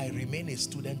 but I remain a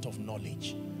student of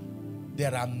knowledge.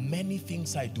 There are many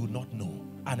things I do not know,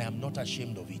 and I am not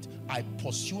ashamed of it. I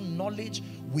pursue knowledge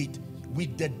with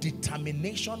the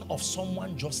determination of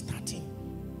someone just starting.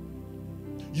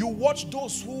 You watch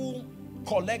those who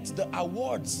collect the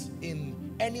awards in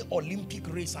any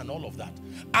Olympic race and all of that.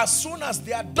 As soon as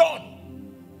they are done,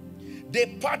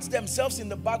 they pat themselves in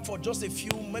the back for just a few,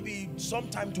 maybe some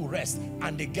time to rest,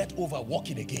 and they get over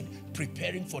walking again,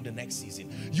 preparing for the next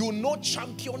season. You know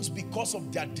champions because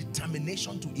of their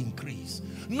determination to increase,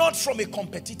 not from a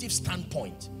competitive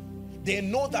standpoint. They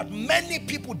know that many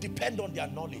people depend on their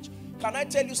knowledge. Can I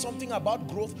tell you something about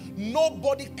growth?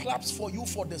 Nobody claps for you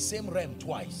for the same realm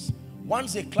twice.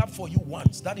 Once they clap for you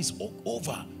once, that is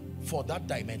over for that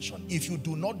dimension. If you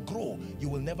do not grow, you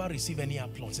will never receive any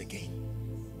applause again.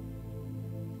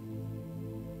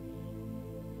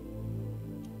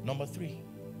 Number 3,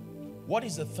 what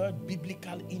is the third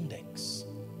biblical index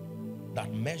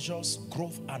that measures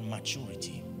growth and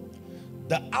maturity?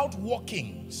 The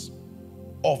outworkings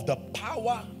of the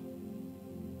power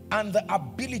and the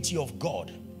ability of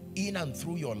God in and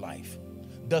through your life.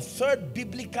 The third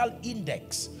biblical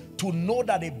index to know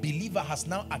that a believer has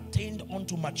now attained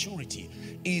unto maturity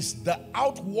is the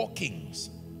outworkings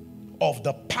of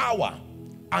the power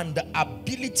and the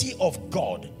ability of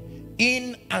God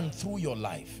in and through your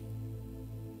life.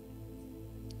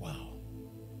 Wow.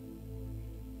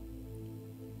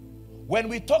 When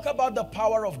we talk about the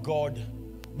power of God,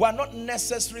 we're not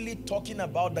necessarily talking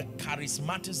about the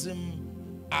charismatism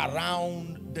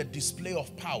around the display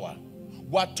of power.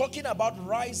 We're talking about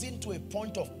rising to a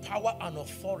point of power and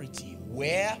authority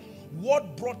where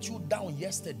what brought you down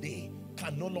yesterday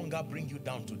can no longer bring you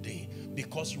down today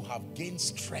because you have gained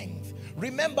strength.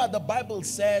 Remember, the Bible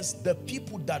says the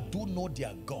people that do know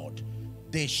their God,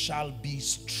 they shall be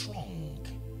strong.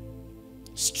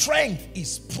 Strength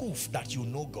is proof that you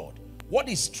know God. What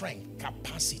is strength?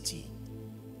 Capacity.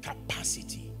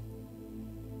 Capacity.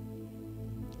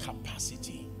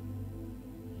 Capacity.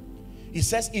 It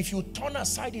says if you turn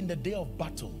aside in the day of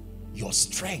battle, your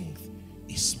strength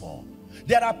is small.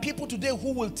 There are people today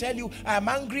who will tell you, I'm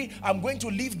angry, I'm going to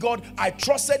leave God, I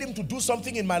trusted him to do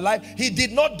something in my life, he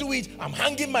did not do it, I'm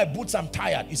hanging my boots, I'm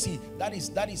tired. You see, that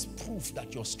is proof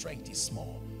that your strength is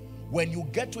small. When you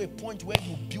get to a point where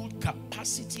you build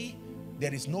capacity,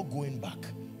 there is no going back.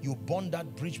 You burn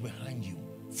that bridge behind you.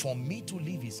 For me to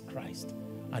live is Christ,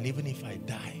 and even if I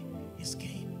die, is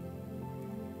gain.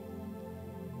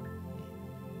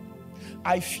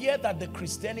 I fear that the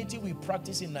Christianity we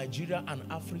practice in Nigeria and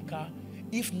Africa,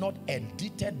 if not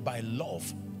edited by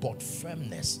love but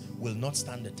firmness, will not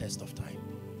stand the test of time.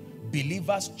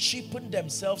 Believers cheapen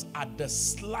themselves at the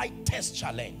slightest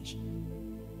challenge.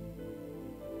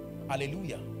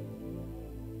 Hallelujah.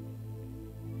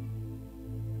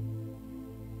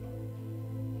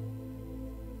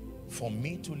 For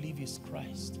me to live is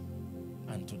Christ,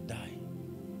 and to die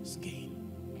is gain.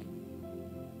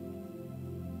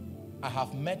 I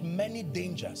have met many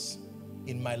dangers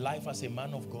in my life as a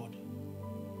man of God.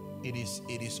 It is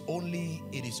only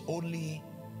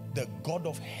the God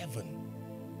of heaven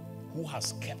who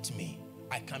has kept me.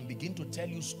 I can begin to tell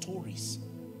you stories.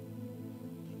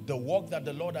 The work that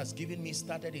the Lord has given me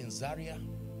started in Zaria.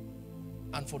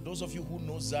 And for those of you who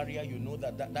know Zaria, you know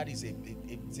that is a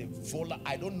volatile.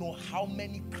 I don't know how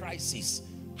many crises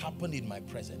happened in my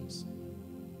presence.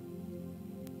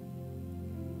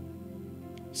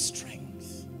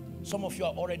 Strength. Some of you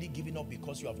are already giving up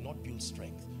because you have not built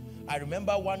strength. I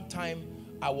remember one time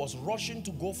I was rushing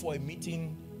to go for a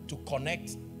meeting, to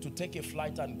connect, to take a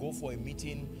flight and go for a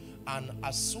meeting. And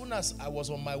as soon as I was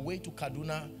on my way to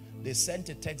Kaduna, they sent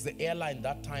a text, the airline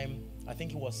that time, I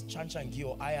think it was Chanchangi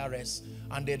or IRS,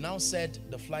 and they now said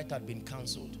the flight had been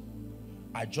cancelled.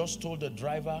 I just told the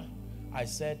driver, I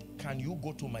said, can you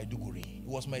go to Maiduguri? It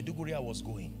was Maiduguri I was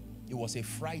going. It was a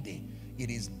Friday. It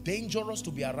is dangerous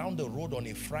to be around the road on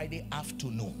a Friday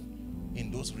afternoon in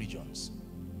those regions.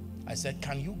 I said,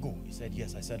 can you go? He said,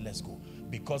 yes. I said, let's go.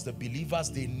 Because the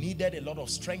believers, they needed a lot of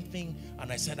strengthening,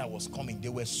 and I said I was coming. They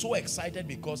were so excited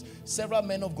because several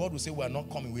men of God will say, we are not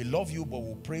coming. We love you, but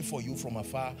we'll pray for you from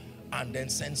afar and then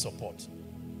send support.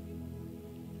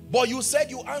 But you said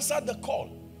you answered the call.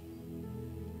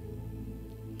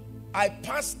 I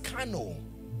passed Kano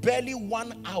barely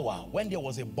 1 hour when there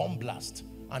was a bomb blast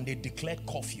and they declared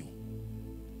curfew.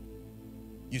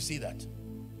 You see that?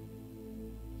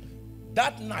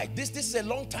 That night, this is a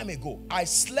long time ago, I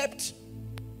slept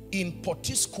in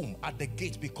Potiskum at the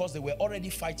gate because they were already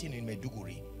fighting in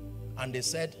Maiduguri. And they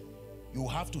said, you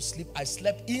have to sleep. I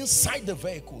slept inside the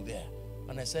vehicle there.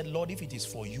 And I said, Lord, if it is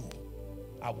for you,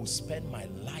 I will spend my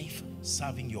life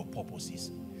serving your purposes.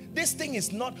 This thing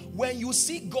is not, when you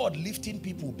see God lifting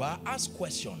people, but ask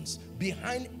questions.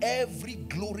 Behind every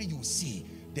glory you see,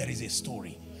 there is a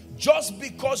story. Just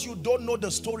because you don't know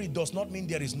the story does not mean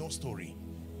there is no story.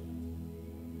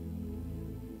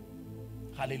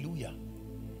 Hallelujah.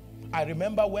 I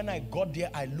remember when I got there,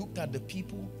 I looked at the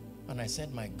people and I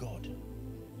said, my God.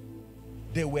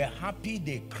 They were happy,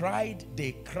 they cried,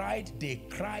 they cried, they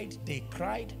cried, they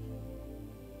cried.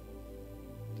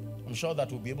 I'm sure that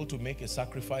we'll be able to make a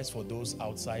sacrifice for those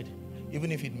outside,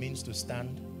 even if it means to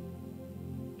stand.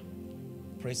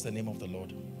 Praise the name of the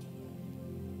Lord.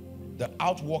 The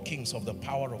outworkings of the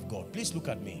power of God. Please look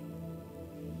at me.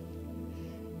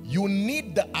 You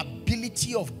need the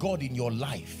ability of God in your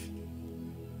life.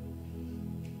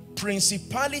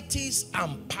 Principalities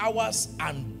and powers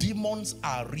and demons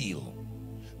are real.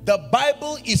 The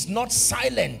Bible is not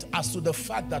silent as to the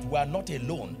fact that we are not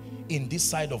alone in this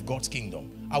side of God's kingdom.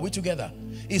 Are we together?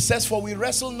 It says, for we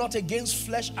wrestle not against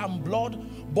flesh and blood,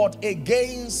 but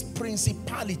against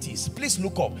principalities. Please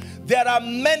look up. There are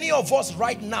many of us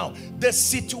right now. The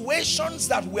situations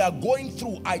that we are going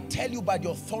through, I tell you by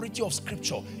the authority of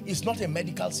scripture, is not a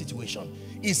medical situation.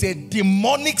 It's a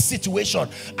demonic situation.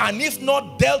 And if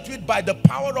not dealt with by the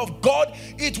power of God,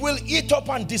 it will eat up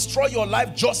and destroy your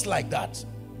life just like that.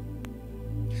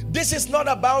 This is not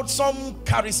about some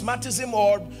charismatism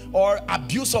or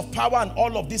abuse of power and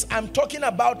all of this. I'm talking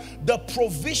about the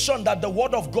provision that the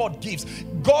word of God gives.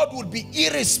 God would be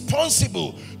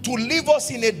irresponsible to leave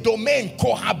us in a domain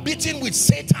cohabiting with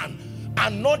Satan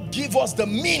and not give us the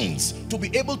means to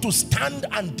be able to stand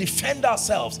and defend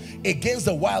ourselves against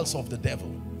the wiles of the devil.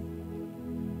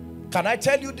 Can I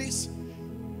tell you this?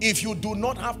 If you do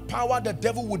not have power, the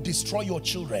devil will destroy your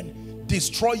children,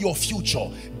 destroy your future,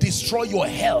 destroy your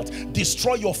health,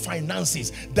 destroy your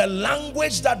finances. The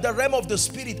language that the realm of the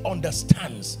spirit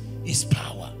understands is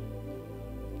power.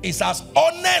 It's as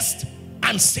honest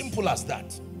and simple as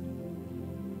that.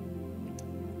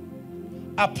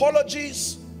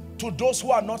 Apologies to those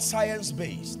who are not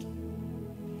science-based.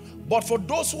 But for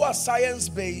those who are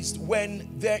science-based, when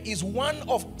there is one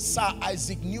of Sir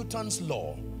Isaac Newton's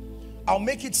law, I'll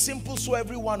make it simple so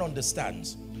everyone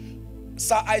understands.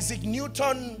 Sir Isaac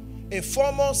Newton, a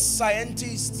former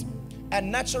scientist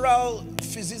and natural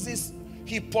physicist,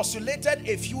 he postulated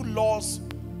a few laws,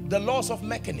 the laws of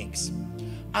mechanics.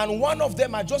 And one of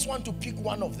them, I just want to pick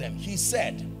one of them. He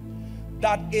said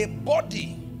that a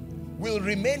body will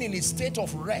remain in a state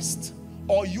of rest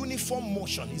or uniform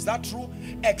motion. Is that true?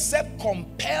 Except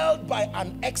compelled by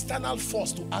an external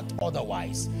force to act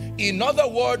otherwise. In other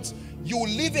words, you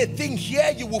leave a thing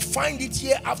here, you will find it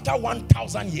here after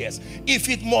 1,000 years. If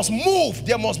it must move,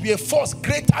 there must be a force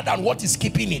greater than what is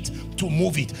keeping it to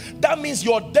move it. That means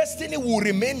your destiny will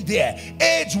remain there.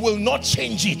 Age will not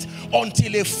change it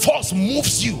until a force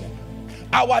moves you.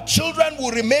 Our children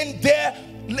will remain there.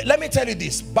 Let me tell you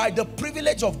this, by the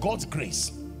privilege of God's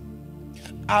grace,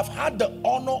 I've had the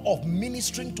honor of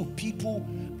ministering to people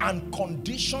and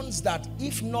conditions that,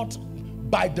 if not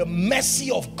by the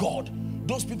mercy of God,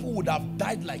 those people would have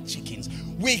died like chickens.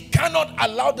 We cannot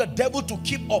allow the devil to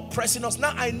keep oppressing us.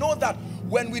 Now, I know that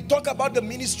when we talk about the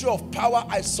ministry of power,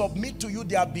 I submit to you,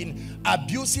 there have been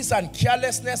abuses and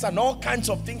carelessness and all kinds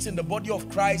of things in the body of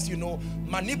Christ, you know,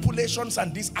 manipulations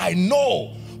and this. I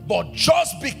know. But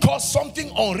just because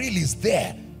something unreal is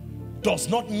there does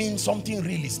not mean something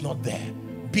real is not there.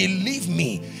 Believe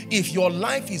me, if your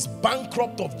life is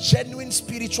bankrupt of genuine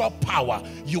spiritual power,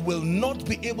 you will not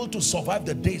be able to survive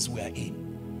the days we are in.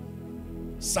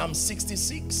 Psalm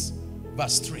 66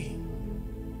 verse 3.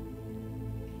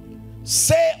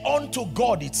 Say unto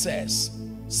God, it says,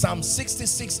 Psalm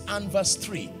 66 and verse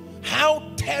 3,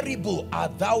 How terrible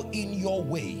art thou in your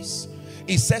ways.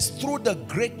 It says, through the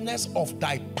greatness of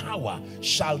thy power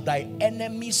shall thy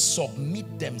enemies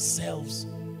submit themselves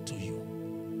to you.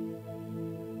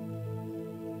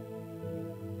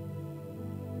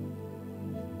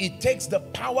 It takes the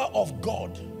power of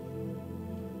God.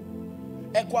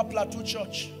 Equa Plateau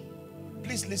Church,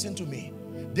 please listen to me.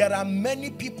 There are many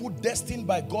people destined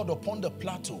by God upon the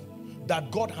plateau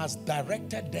that God has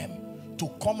directed them to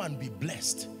come and be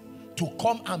blessed, to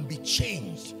come and be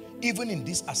changed, even in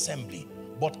this assembly.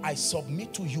 But I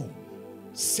submit to you,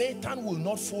 Satan will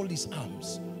not fold his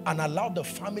arms and allow the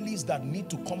families that need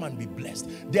to come and be blessed.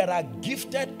 There are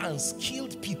gifted and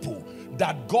skilled people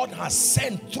that God has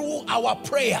sent through our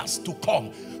prayers to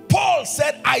come. Paul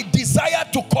said, I desire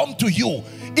to come to you.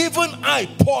 Even I,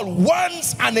 Paul,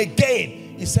 once and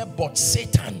again. He said, but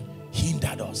Satan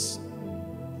hindered us.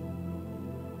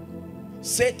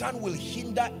 Satan will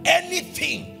hinder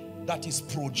anything that is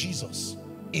pro-Jesus,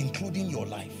 including your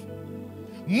life.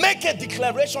 Make a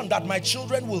declaration that my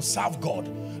children will serve God.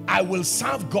 I will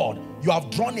serve God. You have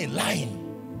drawn a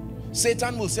line.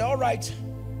 Satan will say, all right.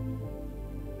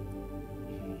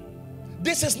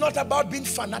 This is not about being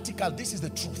fanatical. This is the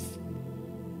truth.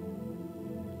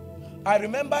 I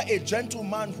remember a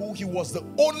gentleman who he was the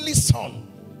only son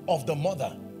of the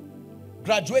mother.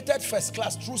 Graduated first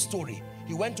class, true story.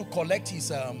 He went to collect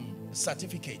his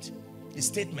certificate, his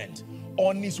statement.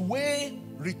 On his way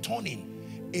returning,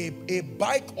 a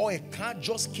bike or a car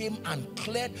just came and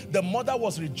cleared. The mother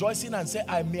was rejoicing and said,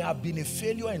 I may have been a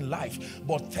failure in life,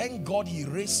 but thank God he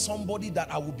raised somebody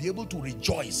that I will be able to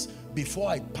rejoice before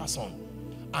I pass on.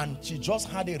 And she just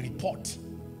had a report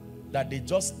that they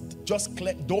just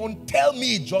cleared. Don't tell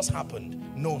me it just happened.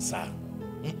 No, sir.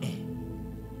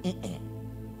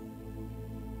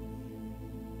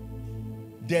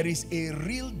 There is a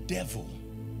real devil.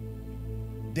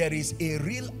 There is a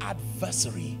real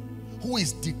adversary who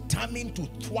is determined to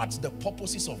thwart the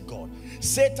purposes of God.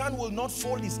 Satan will not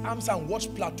fold his arms and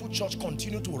watch Plateau Church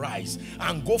continue to rise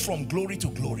and go from glory to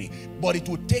glory. But it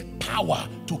will take power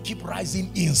to keep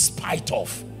rising in spite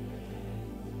of.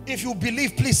 If you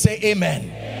believe, please say amen.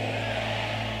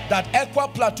 That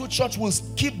Equa Plateau Church will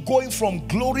keep going from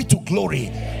glory to glory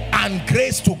and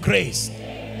grace to grace.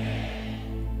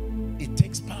 It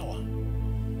takes power.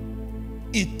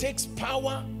 It takes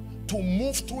power to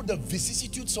move through the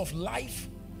vicissitudes of life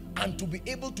and to be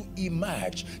able to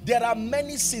emerge. There are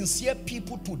many sincere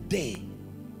people today,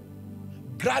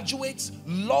 graduates,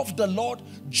 love the Lord.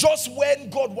 Just when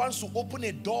God wants to open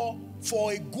a door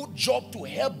for a good job to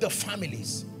help the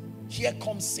families, here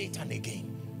comes Satan again.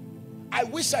 I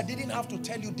wish I didn't have to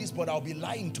tell you this, but I'll be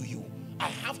lying to you. I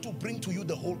have to bring to you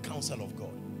the whole counsel of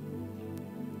God.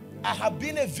 I have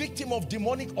been a victim of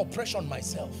demonic oppression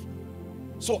myself,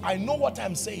 so I know what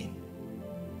I'm saying.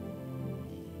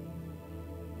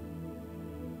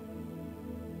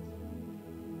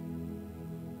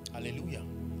 Hallelujah.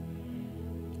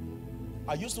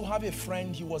 I used to have a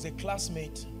friend, he was a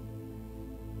classmate.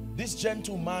 This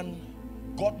gentleman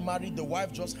got married, the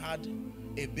wife just had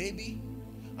a baby,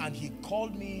 and he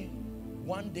called me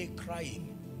one day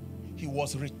crying. He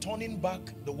was returning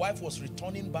back, the wife was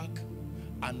returning back,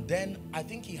 and then I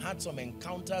think he had some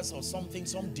encounters or something,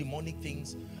 some demonic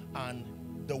things, and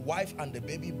the wife and the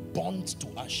baby burnt to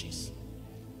ashes.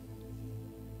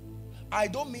 I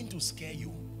don't mean to scare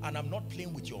you, and I'm not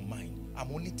playing with your mind.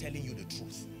 I'm only telling you the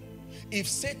truth. If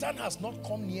Satan has not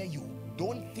come near you,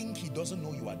 don't think he doesn't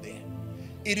know you are there.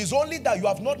 It is only that you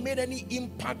have not made any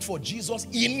impact for Jesus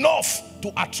enough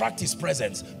to attract his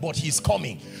presence, but he's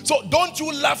coming. So don't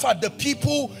you laugh at the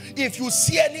people. If you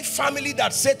see any family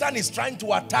that Satan is trying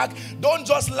to attack, don't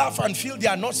just laugh and feel they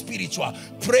are not spiritual.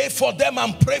 Pray for them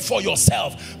and pray for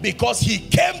yourself, because he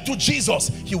came to Jesus,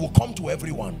 he will come to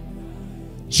everyone.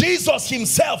 Jesus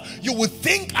himself, you would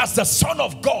think as the Son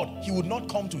of God, he would not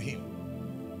come to him.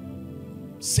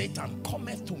 Satan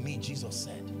cometh to me, Jesus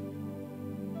said.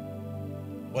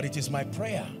 But it is my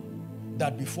prayer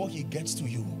that before he gets to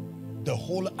you, the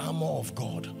whole armor of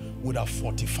God would have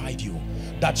fortified you,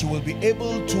 that you will be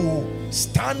able to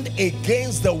stand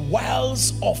against the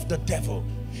wiles of the devil.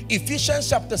 Ephesians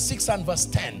chapter 6 and verse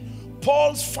 10,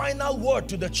 Paul's final word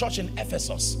to the church in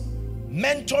Ephesus,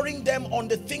 mentoring them on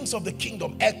the things of the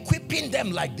kingdom, equipping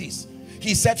them like this.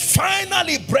 He said,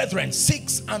 finally, brethren,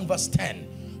 6 and verse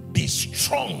 10, be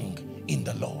strong in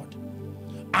the Lord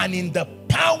and in the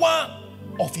power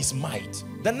of his might.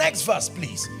 The next verse,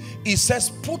 please. It says,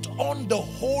 put on the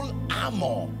whole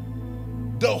armor.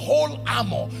 The whole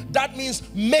armor. That means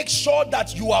make sure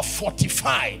that you are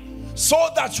fortified so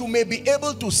that you may be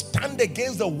able to stand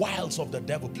against the wiles of the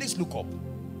devil. Please look up.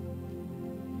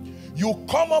 You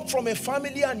come up from a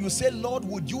family and you say, Lord,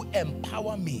 would you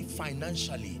empower me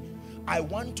financially? I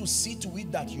want to see to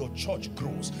it that your church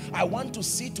grows. I want to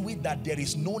see to it that there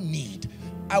is no need.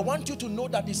 I want you to know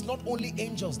that it's not only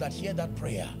angels that hear that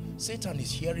prayer. Satan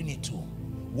is hearing it too.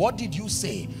 What did you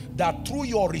say? That through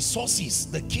your resources,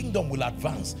 the kingdom will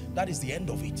advance. That is the end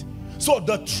of it. So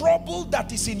the trouble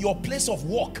that is in your place of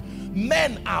work,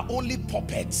 men are only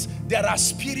puppets. There are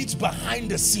spirits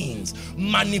behind the scenes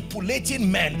manipulating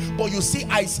men. But you see,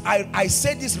 I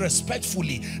say this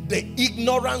respectfully, the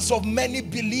ignorance of many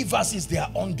believers is their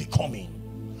unbecoming.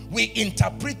 We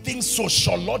interpret things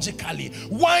sociologically.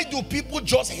 Why do people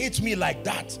just hate me like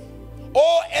that?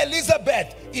 Oh,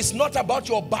 Elizabeth, it's not about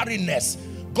your barrenness.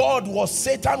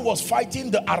 Satan was fighting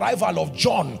the arrival of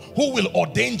John, who will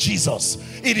ordain Jesus.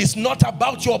 It is not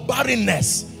about your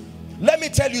barrenness. Let me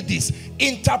tell you this.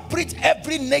 Interpret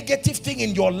every negative thing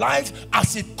in your life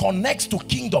as it connects to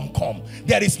kingdom come.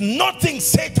 There is nothing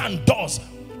Satan does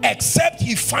except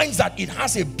he finds that it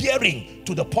has a bearing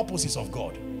to the purposes of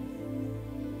God.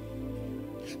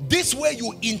 This way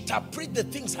you interpret the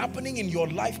things happening in your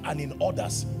life and in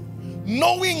others.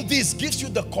 Knowing this gives you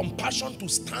the compassion to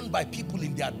stand by people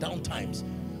in their down times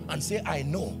and say, I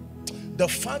know. The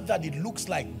fact that it looks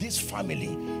like this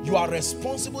family, you are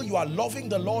responsible, you are loving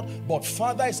the Lord, but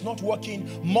father is not working,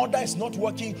 mother is not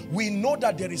working. We know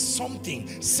that there is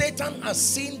something. Satan has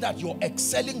seen that your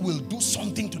excelling will do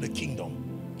something to the kingdom.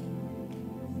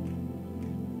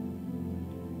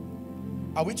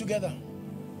 Are we together?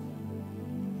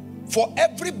 For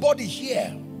everybody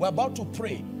here, we're about to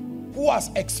pray, who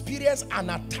has experienced an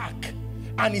attack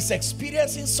and is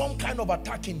experiencing some kind of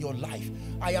attack in your life,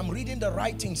 I am reading the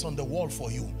writings on the wall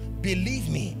for you. Believe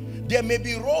me, there may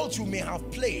be roles you may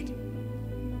have played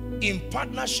in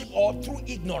partnership or through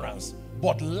ignorance,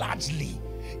 but largely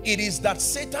it is that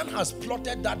Satan has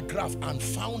plotted that graph and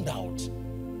found out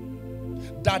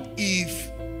that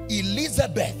if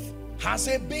Elizabeth has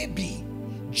a baby,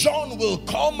 John will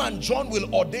come and John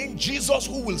will ordain Jesus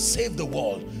who will save the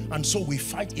world. And so we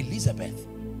fight Elizabeth.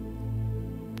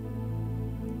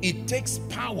 It takes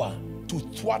power to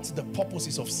thwart the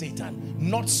purposes of Satan,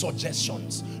 not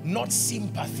suggestions, not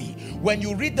sympathy. When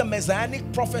you read the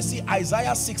messianic prophecy,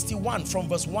 Isaiah 61 from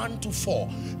verse 1 to 4,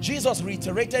 Jesus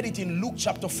reiterated it in Luke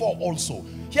chapter 4 also.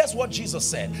 Here's what Jesus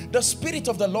said: the Spirit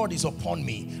of the Lord is upon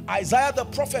me. Isaiah the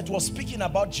prophet was speaking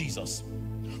about Jesus.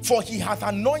 For he hath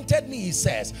anointed me, he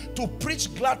says, to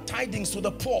preach glad tidings to the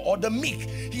poor or the meek.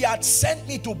 He hath sent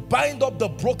me to bind up the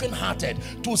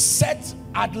brokenhearted, to set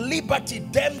at liberty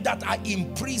them that are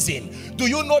in prison. Do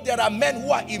you know there are men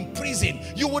who are in prison?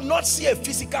 You will not see a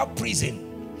physical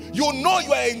prison. You know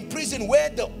you are in prison where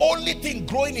the only thing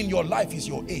growing in your life is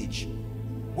your age.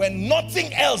 When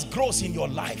nothing else grows in your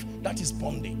life, that is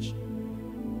bondage.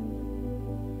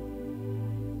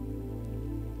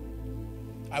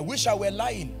 I wish I were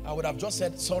lying. I would have just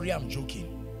said, sorry, I'm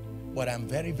joking. But I'm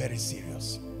very, very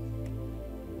serious.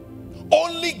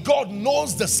 Only God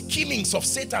knows the schemings of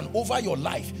Satan over your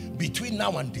life between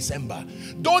now and December.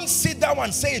 Don't sit down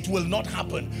and say it will not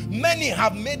happen. Many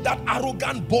have made that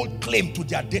arrogant, bold claim to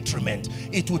their detriment.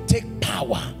 It will take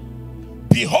power.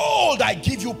 Behold, I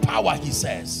give you power, he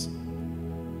says.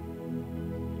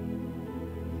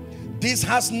 This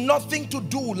has nothing to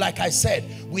do, like I said,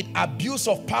 with abuse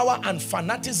of power and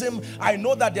fanaticism. I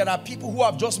know that there are people who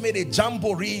have just made a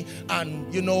jamboree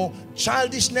and, you know,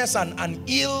 childishness and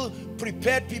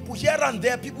ill-prepared people. Here and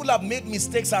there, people have made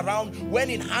mistakes around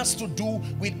when it has to do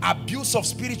with abuse of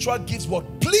spiritual gifts.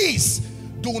 But please,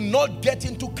 do not get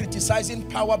into criticizing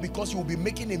power, because you will be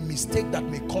making a mistake that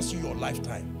may cost you your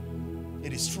lifetime.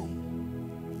 It is true.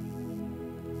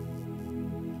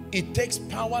 It takes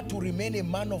power to remain a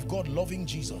man of God loving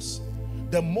Jesus.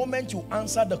 The moment you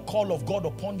answer the call of God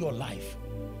upon your life,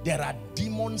 there are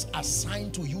demons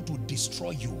assigned to you to destroy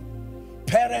you.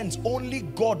 Parents, only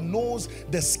God knows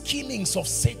the schemings of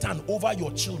Satan over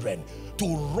your children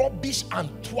to rubbish and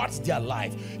thwart their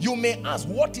life. You may ask,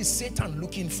 what is Satan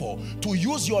looking for? To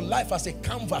use your life as a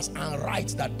canvas and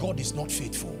write that God is not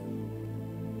faithful.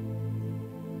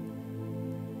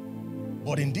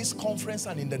 But in this conference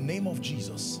and in the name of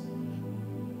Jesus,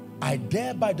 I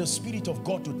dare by the Spirit of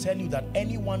God to tell you that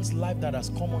anyone's life that has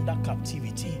come under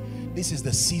captivity, this is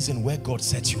the season where God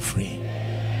sets you free.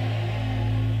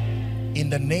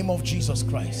 In the name of Jesus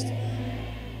Christ.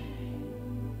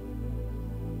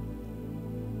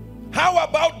 How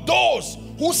about those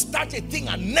who start a thing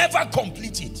and never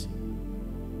complete it?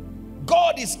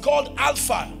 God is called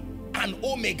Alpha and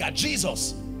Omega,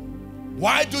 Jesus.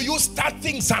 Why do you start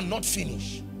things and not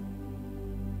finish?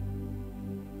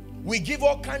 We give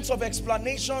all kinds of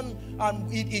explanation,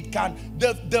 and it can,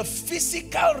 the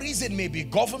physical reason may be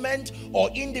government or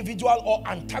individual or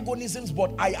antagonisms,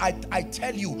 but I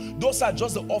tell you, those are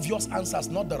just the obvious answers,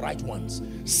 not the right ones.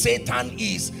 Satan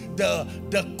is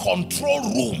the control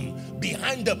room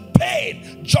behind the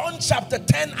pain. John chapter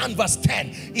 10 and verse 10,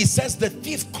 it says, the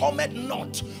thief cometh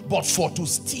not but for to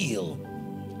steal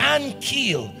and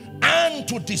kill and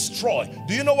to destroy.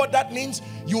 Do you know what that means?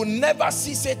 You never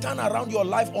see Satan around your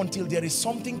life until there is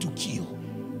something to kill,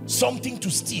 something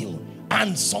to steal,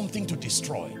 and something to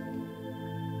destroy.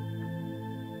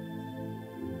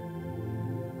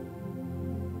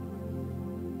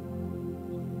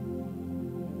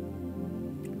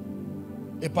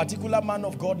 A particular man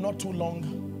of God, not too long,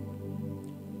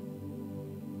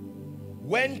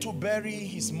 went to bury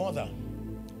his mother.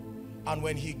 And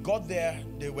when he got there,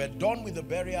 they were done with the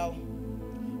burial.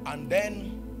 And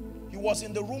then he was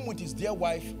in the room with his dear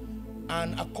wife.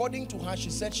 And according to her,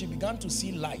 she said she began to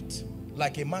see light,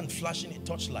 like a man flashing a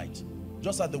torchlight,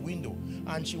 just at the window.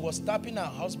 And she was tapping her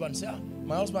husband, saying,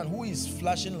 my husband, who is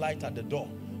flashing light at the door?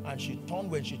 And she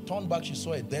turned, when she turned back, she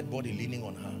saw a dead body leaning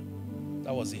on her.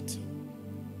 That was it.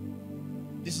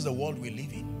 This is the world we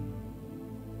live in.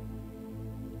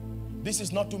 This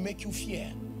is not to make you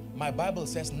fear. My Bible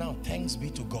says, now thanks be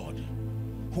to God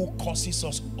who causes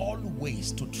us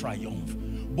always to triumph.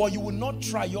 But you will not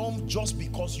triumph just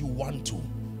because you want to.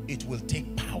 It will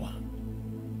take power.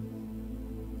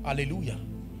 Hallelujah.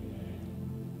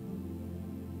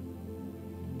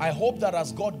 I hope that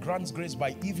as God grants grace,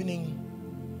 by evening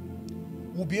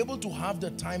we'll be able to have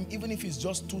the time, even if it's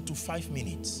just 2 to 5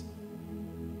 minutes,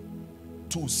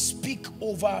 to speak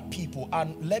over people.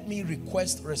 And let me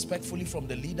request respectfully from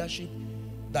the leadership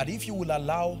that if you will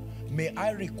allow, may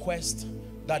I request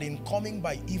that in coming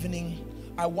by evening,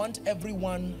 I want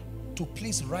everyone to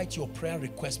please write your prayer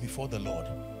request before the Lord.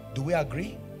 Do we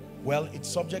agree? Well, it's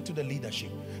subject to the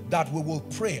leadership that we will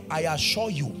pray. I assure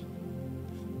you,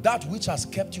 that which has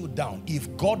kept you down,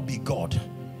 if God be God,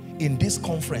 in this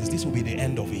conference, this will be the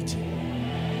end of it.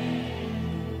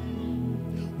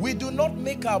 We do not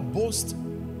make our boast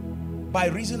by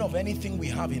reason of anything we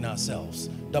have in ourselves.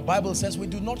 The Bible says we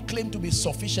do not claim to be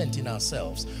sufficient in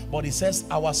ourselves, but it says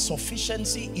our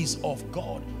sufficiency is of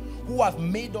God, who hath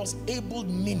made us able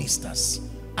ministers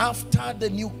after the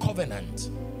new covenant.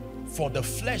 For the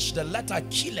flesh, the letter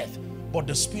killeth, but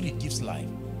the spirit gives life.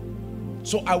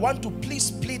 So I want to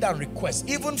please plead and request,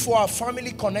 even for our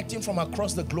family connecting from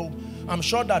across the globe, I'm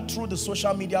sure that through the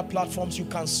social media platforms you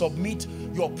can submit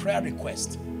your prayer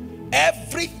request.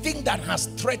 Everything that has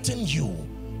threatened you,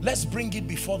 let's bring it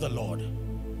before the Lord.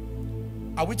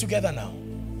 Are we together now?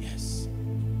 Yes.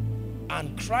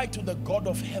 And cry to the God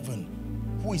of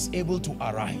heaven who is able to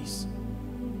arise,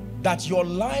 that your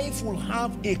life will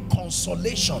have a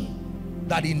consolation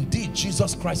that indeed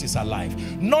Jesus Christ is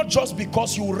alive. Not just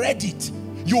because you read it,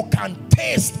 you can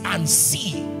taste and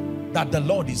see that the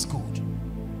Lord is good.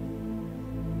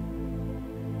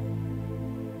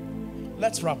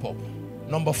 Let's wrap up.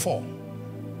 Number 4.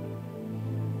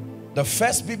 The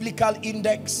first biblical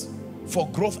index for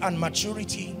growth and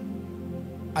maturity,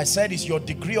 I said, is your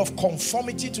degree of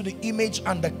conformity to the image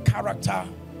and the character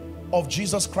of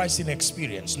Jesus Christ in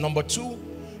experience. Number 2,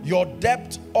 your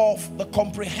depth of the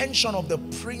comprehension of the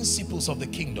principles of the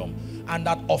kingdom, and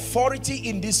that authority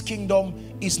in this kingdom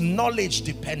is knowledge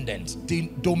dependent. The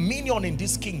dominion in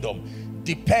this kingdom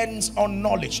depends on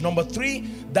knowledge. Number 3,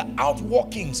 the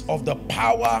outworkings of the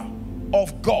power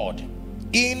of God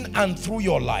in and through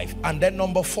your life. And then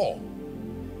number 4,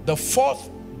 the fourth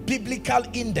biblical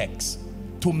index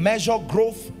to measure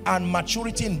growth and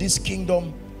maturity in this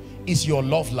kingdom is your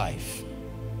love life.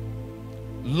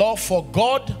 Love for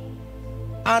God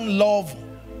and love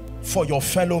for your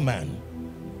fellow man.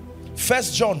 1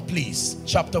 John, please,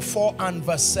 chapter 4 and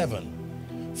verse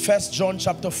 7. 1 John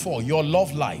chapter 4, your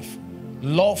love life.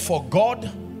 Love for God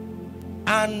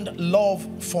and love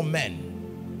for men.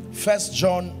 1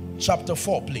 John chapter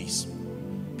 4, please.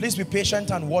 Please be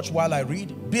patient and watch while I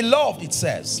read. Beloved, it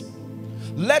says,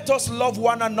 let us love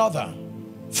one another,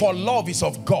 for love is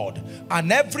of God,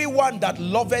 and everyone that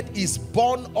loveth is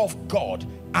born of God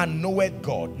and knoweth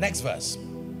God. Next verse.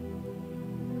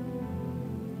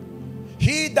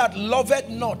 He that loveth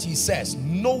not, he says,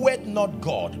 knoweth not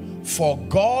God, for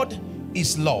God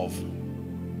is love.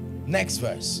 Next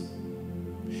verse.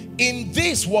 In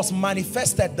this was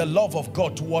manifested the love of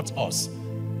God towards us,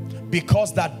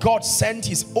 because that God sent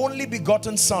his only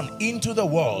begotten Son into the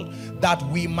world that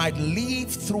we might live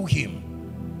through him.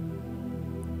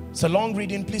 It's a long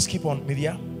reading. Please keep on,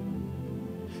 media.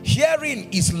 Herein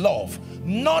is love,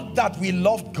 not that we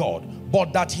loved God,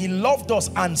 but that he loved us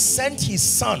and sent his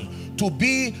son to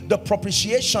be the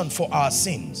propitiation for our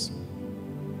sins.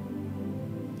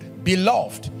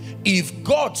 Beloved, if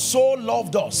God so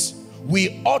loved us,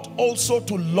 we ought also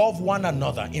to love one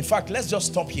another. In fact, let's just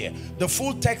stop here. The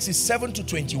full text is 7 to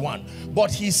 21.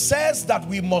 But he says that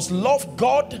we must love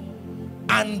God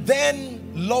and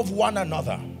then love one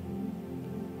another.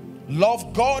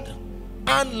 Love God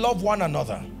and love one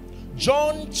another.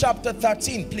 John chapter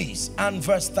 13, please, and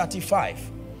verse 35.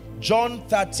 John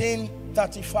 13,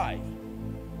 35.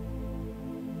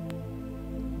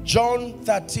 John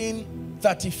 13,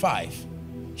 35.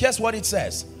 Here's what it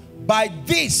says. By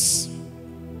this,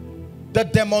 the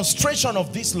demonstration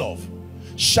of this love,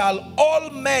 shall all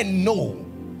men know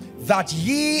that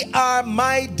ye are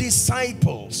my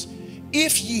disciples,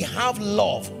 if ye have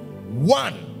love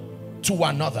one to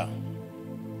another.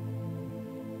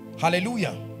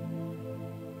 Hallelujah.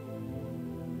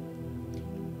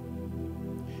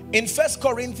 In 1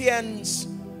 Corinthians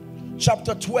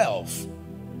chapter 12,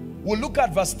 we'll look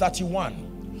at verse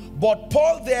 31. But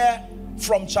Paul there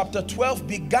from chapter 12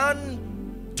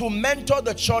 began to mentor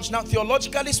the church. Now,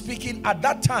 theologically speaking, at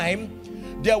that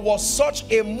time, there was such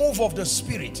a move of the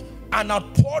Spirit, an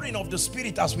outpouring of the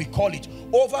Spirit, as we call it,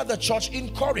 over the church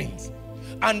in Corinth.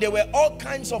 And there were all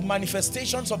kinds of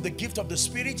manifestations of the gift of the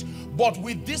Spirit, but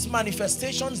with these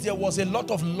manifestations, there was a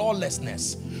lot of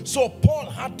lawlessness. So Paul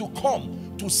had to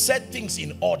come to set things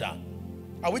in order.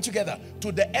 Are we together?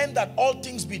 To the end that all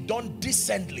things be done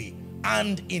decently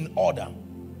and in order.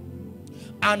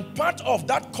 And part of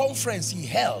that conference he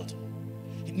held,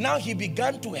 now he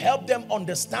began to help them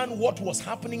understand what was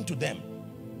happening to them.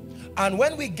 And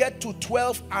when we get to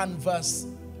 12 and verse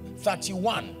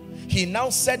 31, he now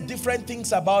said different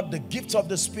things about the gifts of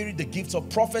the Spirit, the gifts of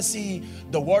prophecy,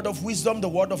 the word of wisdom, the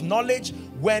word of knowledge.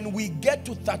 When we get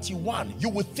to 31, you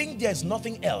would think there's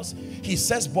nothing else. He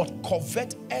says, but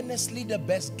covet earnestly the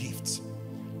best gifts,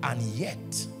 and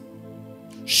yet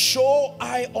show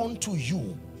I unto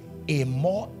you a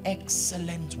more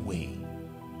excellent way.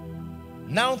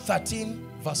 Now 13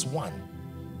 verse 1.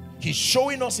 He's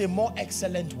showing us a more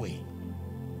excellent way.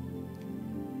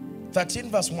 13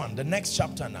 verse 1, the next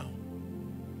chapter now.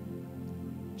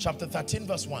 Chapter 13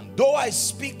 verse 1. Though I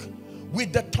speak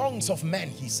with the tongues of men,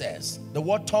 he says. The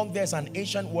word tongue there is an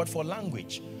ancient word for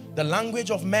language. The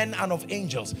language of men and of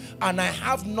angels. And I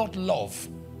have not love.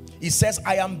 He says,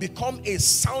 I am become a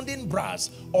sounding brass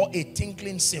or a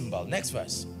tinkling cymbal. Next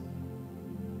verse.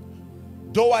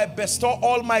 Though I bestow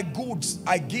all my goods,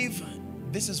 I give.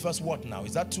 This is verse what now?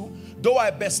 Is that 2? Though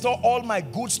I bestow all my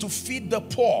goods to feed the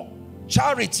poor,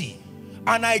 charity,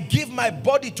 and I give my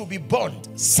body to be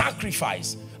burnt,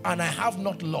 sacrifice, and I have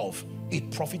not love,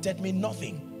 it profited me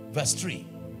nothing. Verse 3.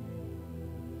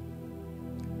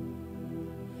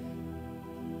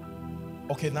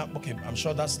 Okay, now, okay, I'm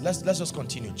sure that's, let's just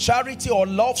continue. Charity or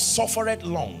love suffereth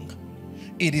long.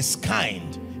 It is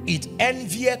kind. It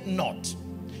envieth not.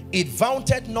 It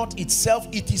vaunteth not itself.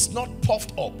 It is not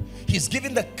puffed up. He's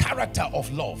giving the character of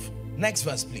love. Next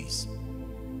verse, please.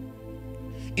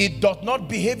 It doth not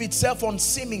behave itself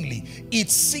unseemingly. It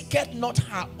seeketh not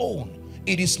her own.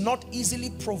 It is not easily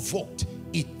provoked.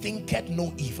 It thinketh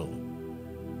no evil.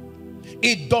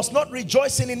 It does not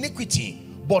rejoice in iniquity,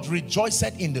 but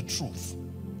rejoiceth in the truth.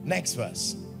 Next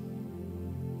verse.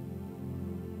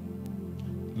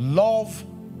 Love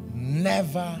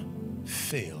never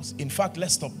fails. In fact,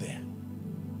 let's stop there.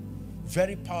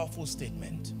 Very powerful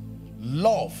statement.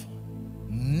 Love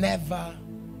never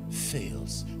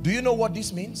fails. Do you know what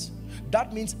this means?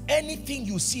 That means anything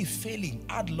you see failing,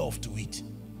 add love to it.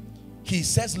 He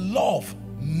says love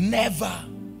never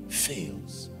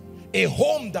fails. A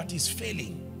home that is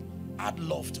failing, add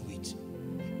love to it.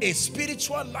 A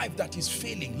spiritual life that is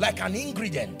failing, like an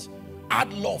ingredient,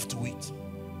 add love to it.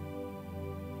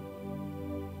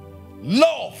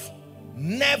 Love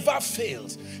never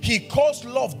fails. He calls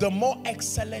love the more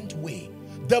excellent way.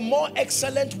 The more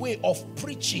excellent way of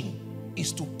preaching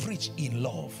is to preach in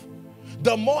love.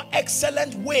 The more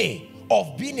excellent way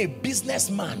of being a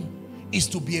businessman is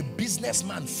to be a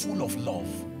businessman full of love.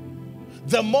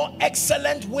 The more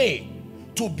excellent way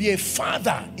to be a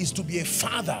father is to be a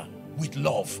father with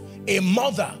love, a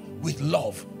mother with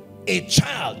love, a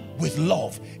child with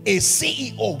love, a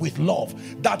CEO with love.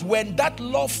 That when that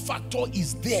love factor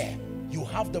is there, you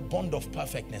have the bond of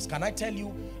perfectness. Can I tell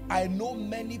you, I know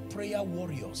many prayer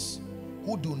warriors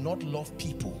who do not love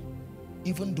people,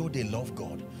 even though they love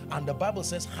God. And the Bible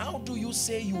says, how do you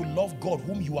say you love God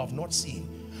whom you have not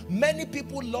seen? Many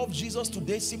people love Jesus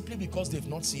today simply because they've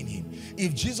not seen him.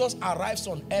 If Jesus arrives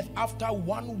on earth, after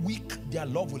 1 week, their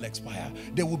love will expire.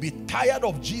 They will be tired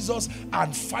of Jesus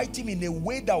and fight him in a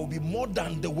way that will be more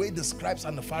than the way the scribes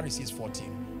and the Pharisees fought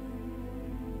him.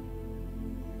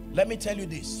 Let me tell you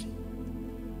this.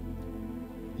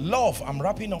 Love, I'm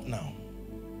wrapping up now,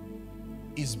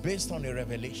 is based on a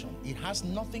revelation. It has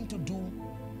nothing to do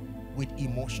with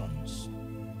emotions.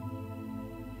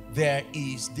 There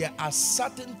are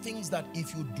certain things that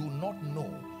if you do not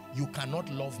know, you cannot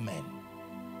love men.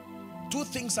 2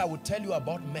 things I will tell you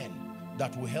about men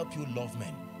that will help you love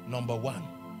men. Number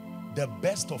 1, the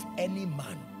best of any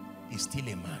man is still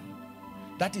a man.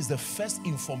 That is the first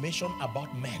information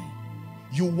about men.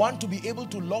 You want to be able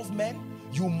to love men,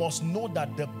 you must know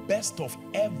that the best of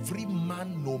every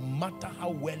man, no matter how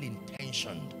well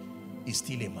intentioned, is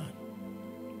still a man.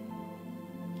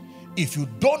 If you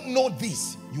don't know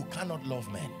this, you cannot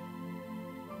love men.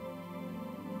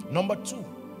 Number 2,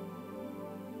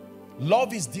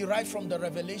 love is derived from the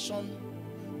revelation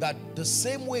that the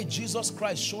same way Jesus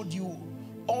Christ showed you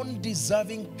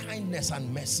undeserving kindness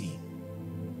and mercy,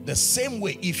 the same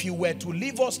way, if he were to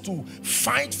leave us to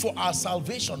fight for our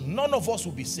salvation, none of us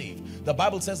will be saved. The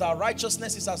Bible says our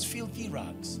righteousness is as filthy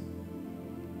rags.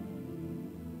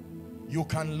 You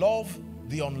can love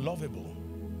the unlovable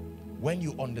when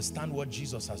you understand what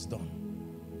Jesus has done.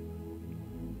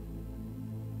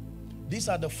 These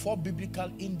are the 4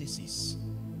 biblical indices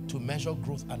to measure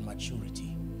growth and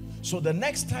maturity. So the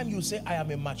next time you say, I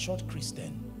am a matured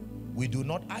Christian, we do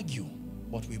not argue,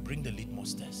 but we bring the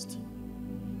litmus test.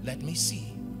 Let me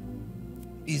see.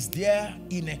 Is there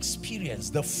inexperience,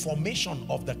 the formation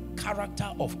of the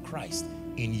character of Christ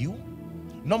in you?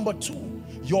 Number 2,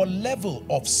 your level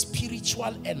of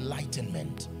spiritual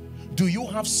enlightenment. Do you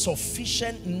have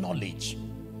sufficient knowledge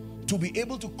to be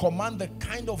able to command the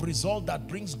kind of result that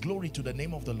brings glory to the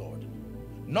name of the Lord?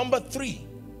 Number 3,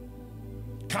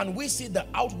 can we see the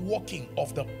outworking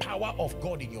of the power of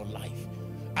God in your life?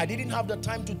 I didn't have the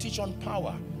time to teach on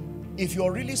power. If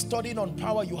you're really studying on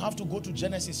power, you have to go to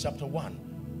Genesis chapter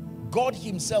 1. God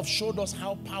himself showed us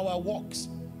how power works.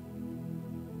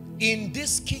 In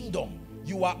this kingdom,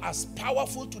 you are as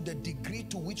powerful to the degree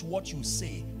to which what you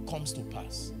say comes to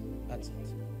pass. That's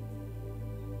it.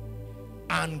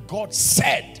 And God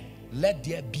said, let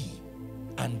there be,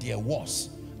 and there was.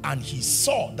 And he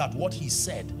saw that what he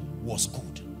said was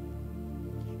good.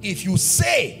 If you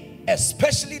say,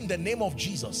 especially in the name of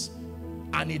Jesus,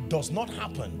 and it does not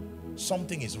happen,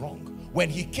 something is wrong. When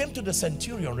he came to the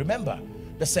centurion, remember,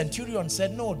 the centurion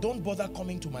said, no, don't bother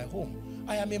coming to my home.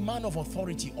 I am a man of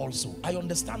authority also. I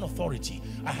understand authority.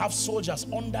 I have soldiers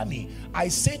under me. I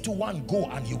say to one, go,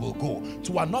 and he will go.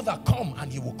 To another, come,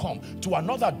 and he will come. To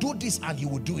another, do this, and he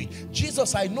will do it.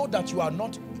 Jesus, I know that you are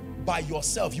not by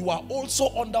yourself. You are also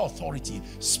under authority.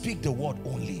 Speak the word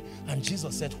only. And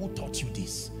Jesus said, who taught you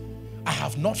this? I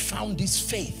have not found this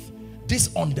faith,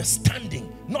 this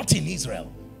understanding, not in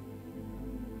Israel.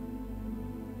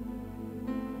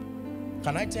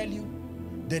 Can I tell you,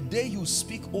 the day you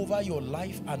speak over your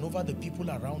life and over the people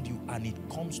around you and it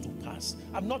comes to pass,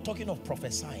 I'm not talking of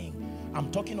prophesying,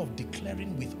 I'm talking of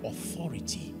declaring with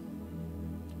authority.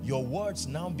 Your words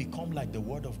now become like the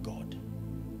word of God.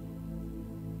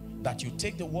 That you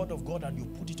take the word of God and you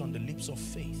put it on the lips of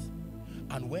faith.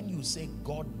 And when you say,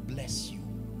 God bless you,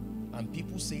 and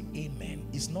people say amen,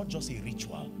 it's not just a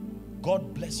ritual.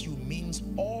 God bless you means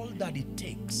all that it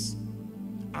takes.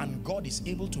 And God is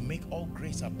able to make all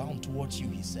grace abound towards you,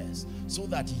 he says, so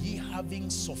that ye having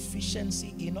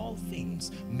sufficiency in all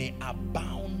things may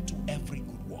abound to every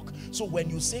good work. So when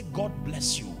you say God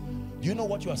bless you, do you know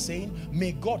what you are saying?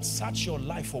 May God search your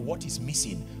life for what is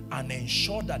missing and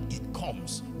ensure that it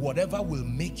comes, whatever will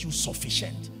make you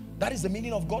sufficient. That is the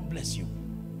meaning of God bless you.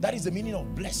 That is the meaning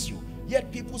of bless you.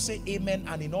 Yet people say amen,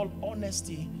 and in all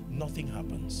honesty, nothing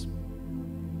happens.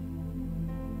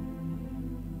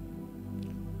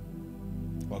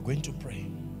 We're going to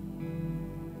pray.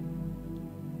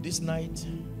 This night,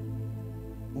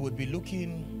 we would be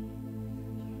looking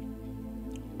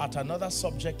at another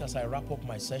subject as I wrap up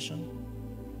my session.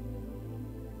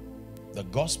 The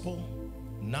gospel.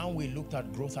 Now we looked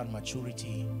at growth and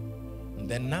maturity. And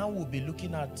then now we'll be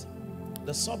looking at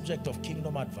the subject of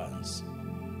kingdom advance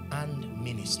and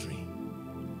ministry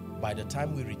by the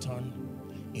time we return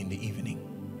in the evening.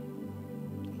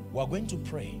 We're going to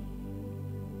pray.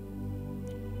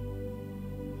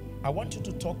 I want you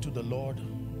to talk to the Lord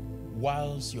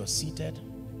whilst you're seated,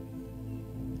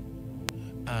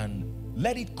 and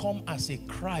let it come as a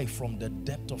cry from the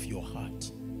depth of your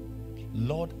heart.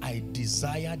 Lord, I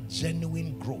desire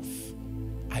genuine growth.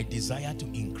 I desire to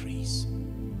increase.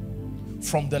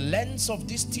 From the lens of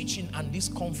this teaching and this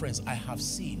conference, I have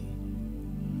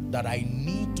seen that I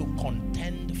need to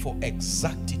contend for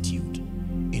exactitude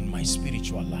in my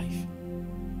spiritual life.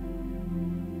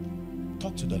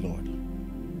 Talk to the Lord.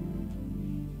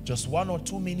 Just 1 or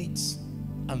 2 minutes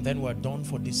and then we're done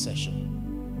for this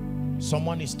session.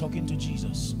 Someone is talking to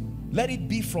Jesus. Let it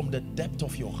be from the depth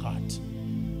of your heart.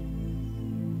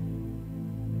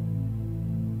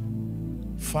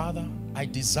 Father, I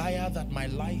desire that my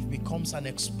life becomes an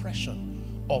expression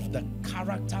of the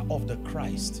character of the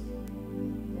Christ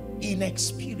in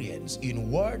experience, in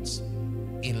words,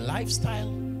 in lifestyle,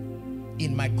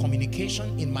 in my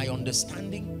communication, in my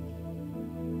understanding.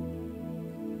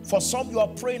 For some, you are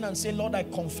praying and say, Lord, I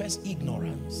confess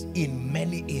ignorance in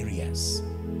many areas.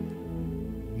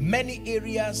 Many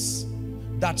areas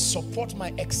that support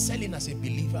my excelling as a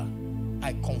believer.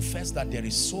 I confess that there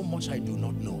is so much I do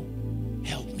not know.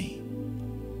 Help me.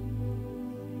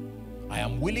 I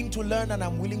am willing to learn and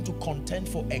I'm willing to contend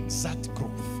for exact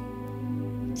growth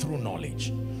through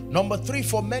knowledge. Number 3,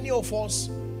 for many of us,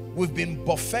 we've been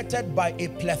buffeted by a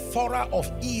plethora of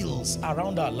ills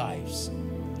around our lives.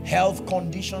 Health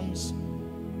conditions,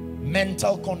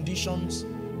 mental conditions,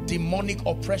 demonic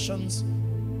oppressions,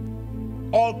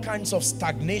 all kinds of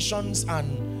stagnations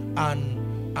and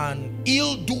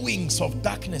ill doings of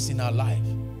darkness in our life.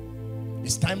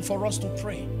 It's time for us to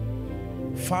pray,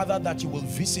 Father, that you will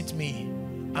visit me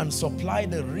and supply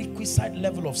the requisite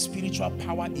level of spiritual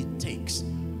power it takes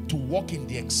to walk in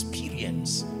the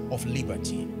experience of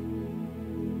liberty.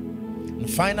 And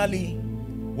finally,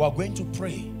 we are going to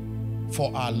pray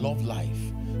for our love life.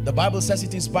 The Bible says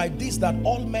it is by this that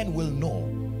all men will know.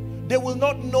 They will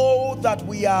not know that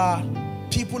we are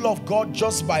people of God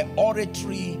just by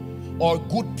oratory or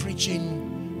good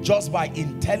preaching, just by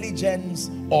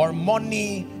intelligence or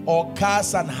money or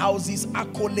cars and houses,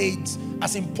 accolades.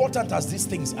 As important as these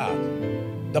things are,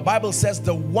 the Bible says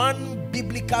the one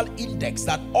biblical index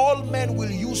that all men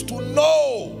will use to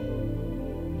know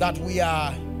that we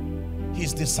are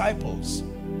his disciples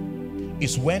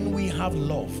is when we have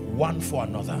love one for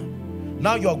another.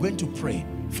 Now you are going to pray,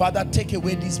 Father, take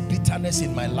away this bitterness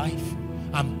in my life.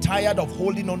 I'm tired of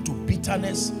holding on to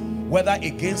bitterness, whether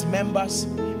against members,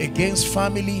 against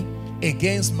family,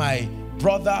 against my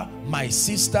brother, my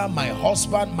sister, my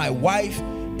husband, my wife,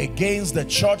 against the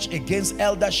church, against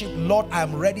eldership. Lord, I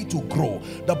am ready to grow.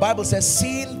 The Bible says,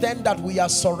 seeing then that we are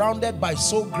surrounded by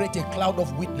so great a cloud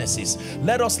of witnesses,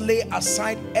 let us lay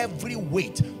aside every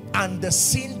weight and the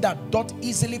sin that doth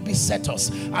easily beset us.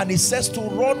 And it says to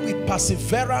run with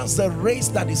perseverance the race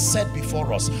that is set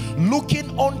before us,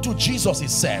 looking unto Jesus,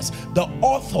 it says, the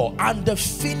author and the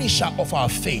finisher of our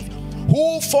faith,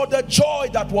 who for the joy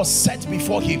that was set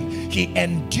before him, he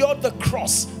endured the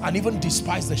cross and even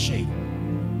despised the shame.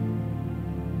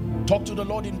 Talk to the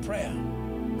Lord in prayer.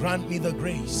 Grant me the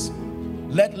grace.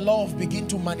 Let love begin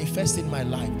to manifest in my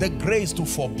life. The grace to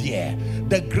forbear,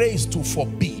 the grace to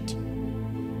forbid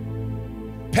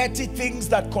petty things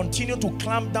that continue to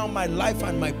clamp down my life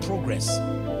and my progress.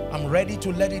 I'm ready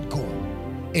to let it go.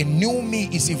 A new me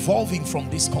is evolving from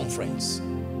this conference.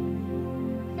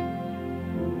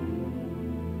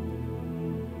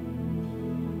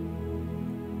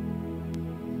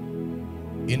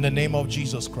 In the name of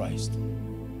Jesus Christ.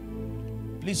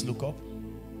 Please look up.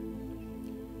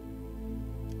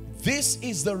 This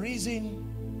is the reason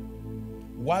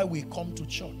why we come to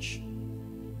church.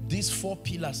 These 4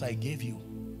 pillars I gave you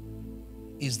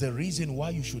is the reason why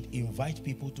you should invite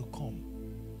people to come.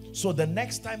 So the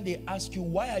next time they ask you,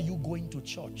 why are you going to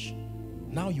church?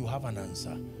 Now you have an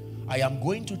answer. I am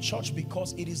going to church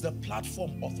because it is the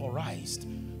platform authorized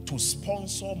to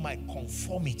sponsor my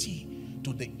conformity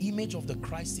to the image of the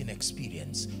Christ in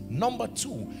experience. Number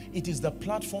 2, it is the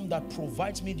platform that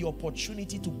provides me the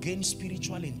opportunity to gain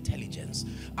spiritual intelligence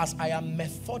as I am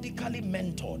methodically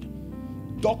mentored,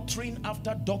 doctrine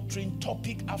after doctrine,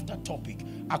 topic after topic.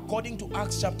 According to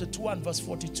Acts chapter 2 and verse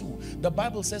 42, the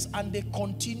Bible says, and they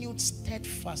continued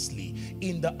steadfastly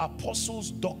in the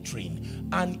apostles' doctrine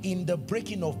and in the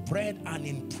breaking of bread and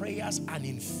in prayers and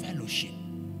in fellowship.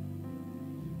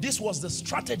 This was the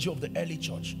strategy of the early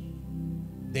church.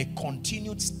 They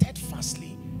continued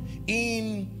steadfastly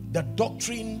in the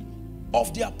doctrine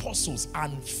of the apostles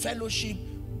and fellowship,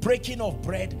 breaking of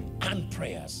bread and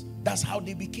prayers. That's how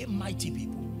they became mighty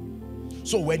people.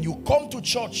 So when you come to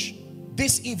church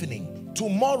this evening,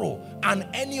 tomorrow, and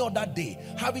any other day,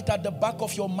 have it at the back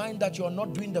of your mind that you are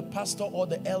not doing the pastor or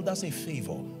the elders a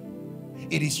favor.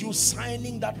 It is you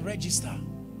signing that register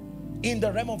in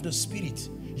the realm of the spirit.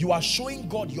 You are showing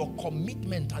God your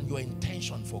commitment and your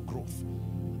intention for growth.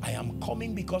 I am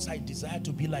coming because I desire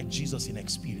to be like Jesus in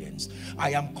experience.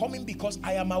 I am coming because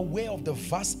I am aware of the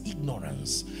vast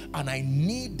ignorance and I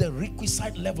need the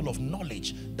requisite level of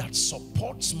knowledge that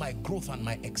supports my growth and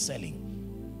my excelling.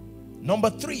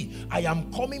 Number 3, I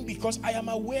am coming because I am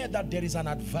aware that there is an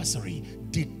adversary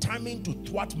determined to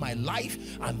thwart my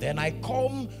life, and then I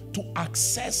come to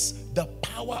access the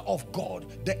power of God,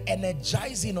 the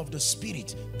energizing of the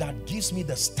Spirit that gives me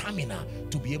the stamina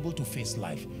to be able to face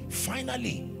life.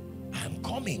 Finally, I am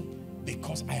coming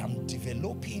because I am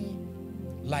developing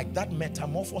like that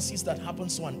metamorphosis that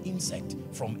happens to an insect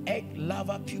from egg,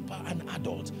 larva, pupa, and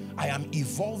adult. I am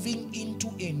evolving into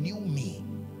a new me,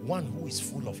 one who is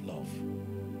full of love.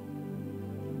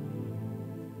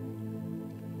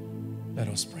 Let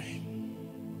us pray.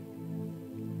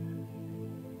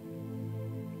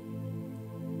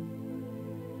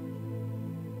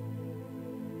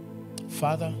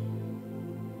 Father,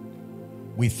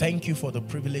 we thank you for the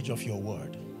privilege of your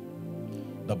word.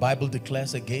 The Bible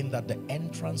declares again that the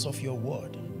entrance of your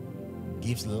word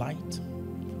gives light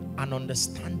and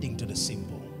understanding to the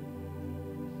simple.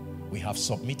 We have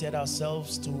submitted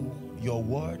ourselves to your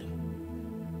word.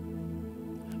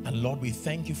 And Lord, we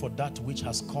thank you for that which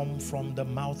has come from the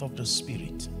mouth of the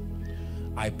Spirit.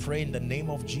 I pray in the name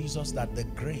of Jesus that the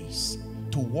grace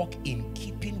to walk in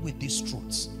keeping with these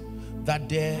truths, that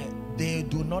they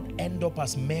do not end up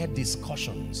as mere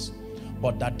discussions,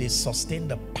 but that they sustain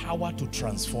the power to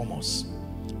transform us.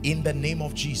 In the name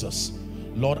of Jesus,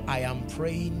 Lord, I am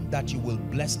praying that you will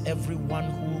bless everyone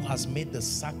who has made the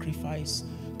sacrifice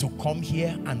to come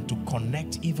here and to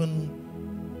connect, even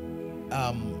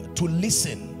to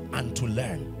listen and to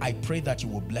learn. I pray that you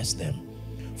will bless them.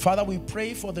 Father, we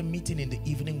pray for the meeting in the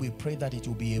evening. We pray that it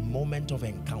will be a moment of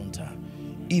encounter,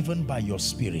 even by your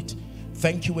Spirit.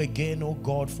 Thank you again, oh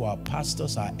God, for our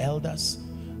pastors, our elders,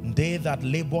 they that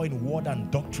labor in word and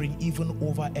doctrine, even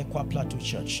over Equa Plateau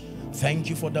Church. Thank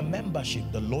you for the membership,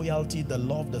 the loyalty, the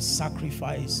love, the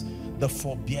sacrifice, the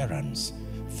forbearance.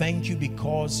 Thank you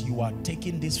because you are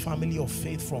taking this family of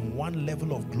faith from one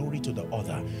level of glory to the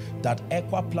other, that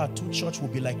Equa Plateau Church will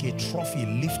be like a trophy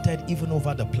lifted even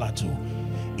over the plateau.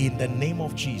 In the name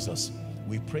of Jesus,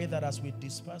 we pray that as we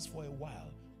disperse for a while,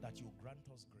 that you grant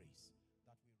us grace.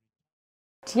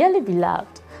 Dearly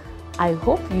beloved, I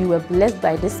hope you were blessed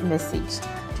by this message.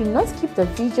 Do not keep the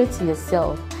video to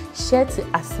yourself. Share to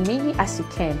as many as you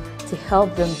can to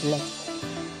help them bless.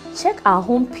 Check our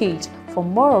homepage for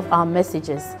more of our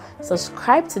messages.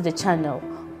 Subscribe to the channel,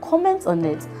 comment on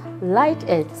it, like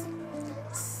it.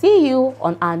 See you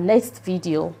on our next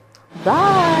video.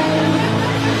 Bye.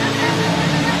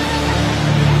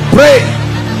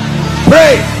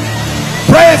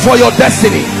 Pray for your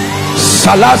destiny.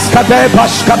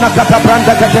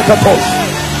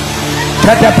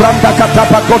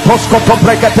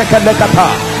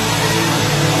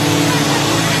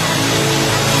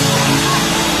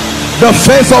 The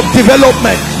phase of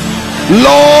development.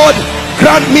 Lord,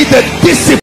 grant me the discipline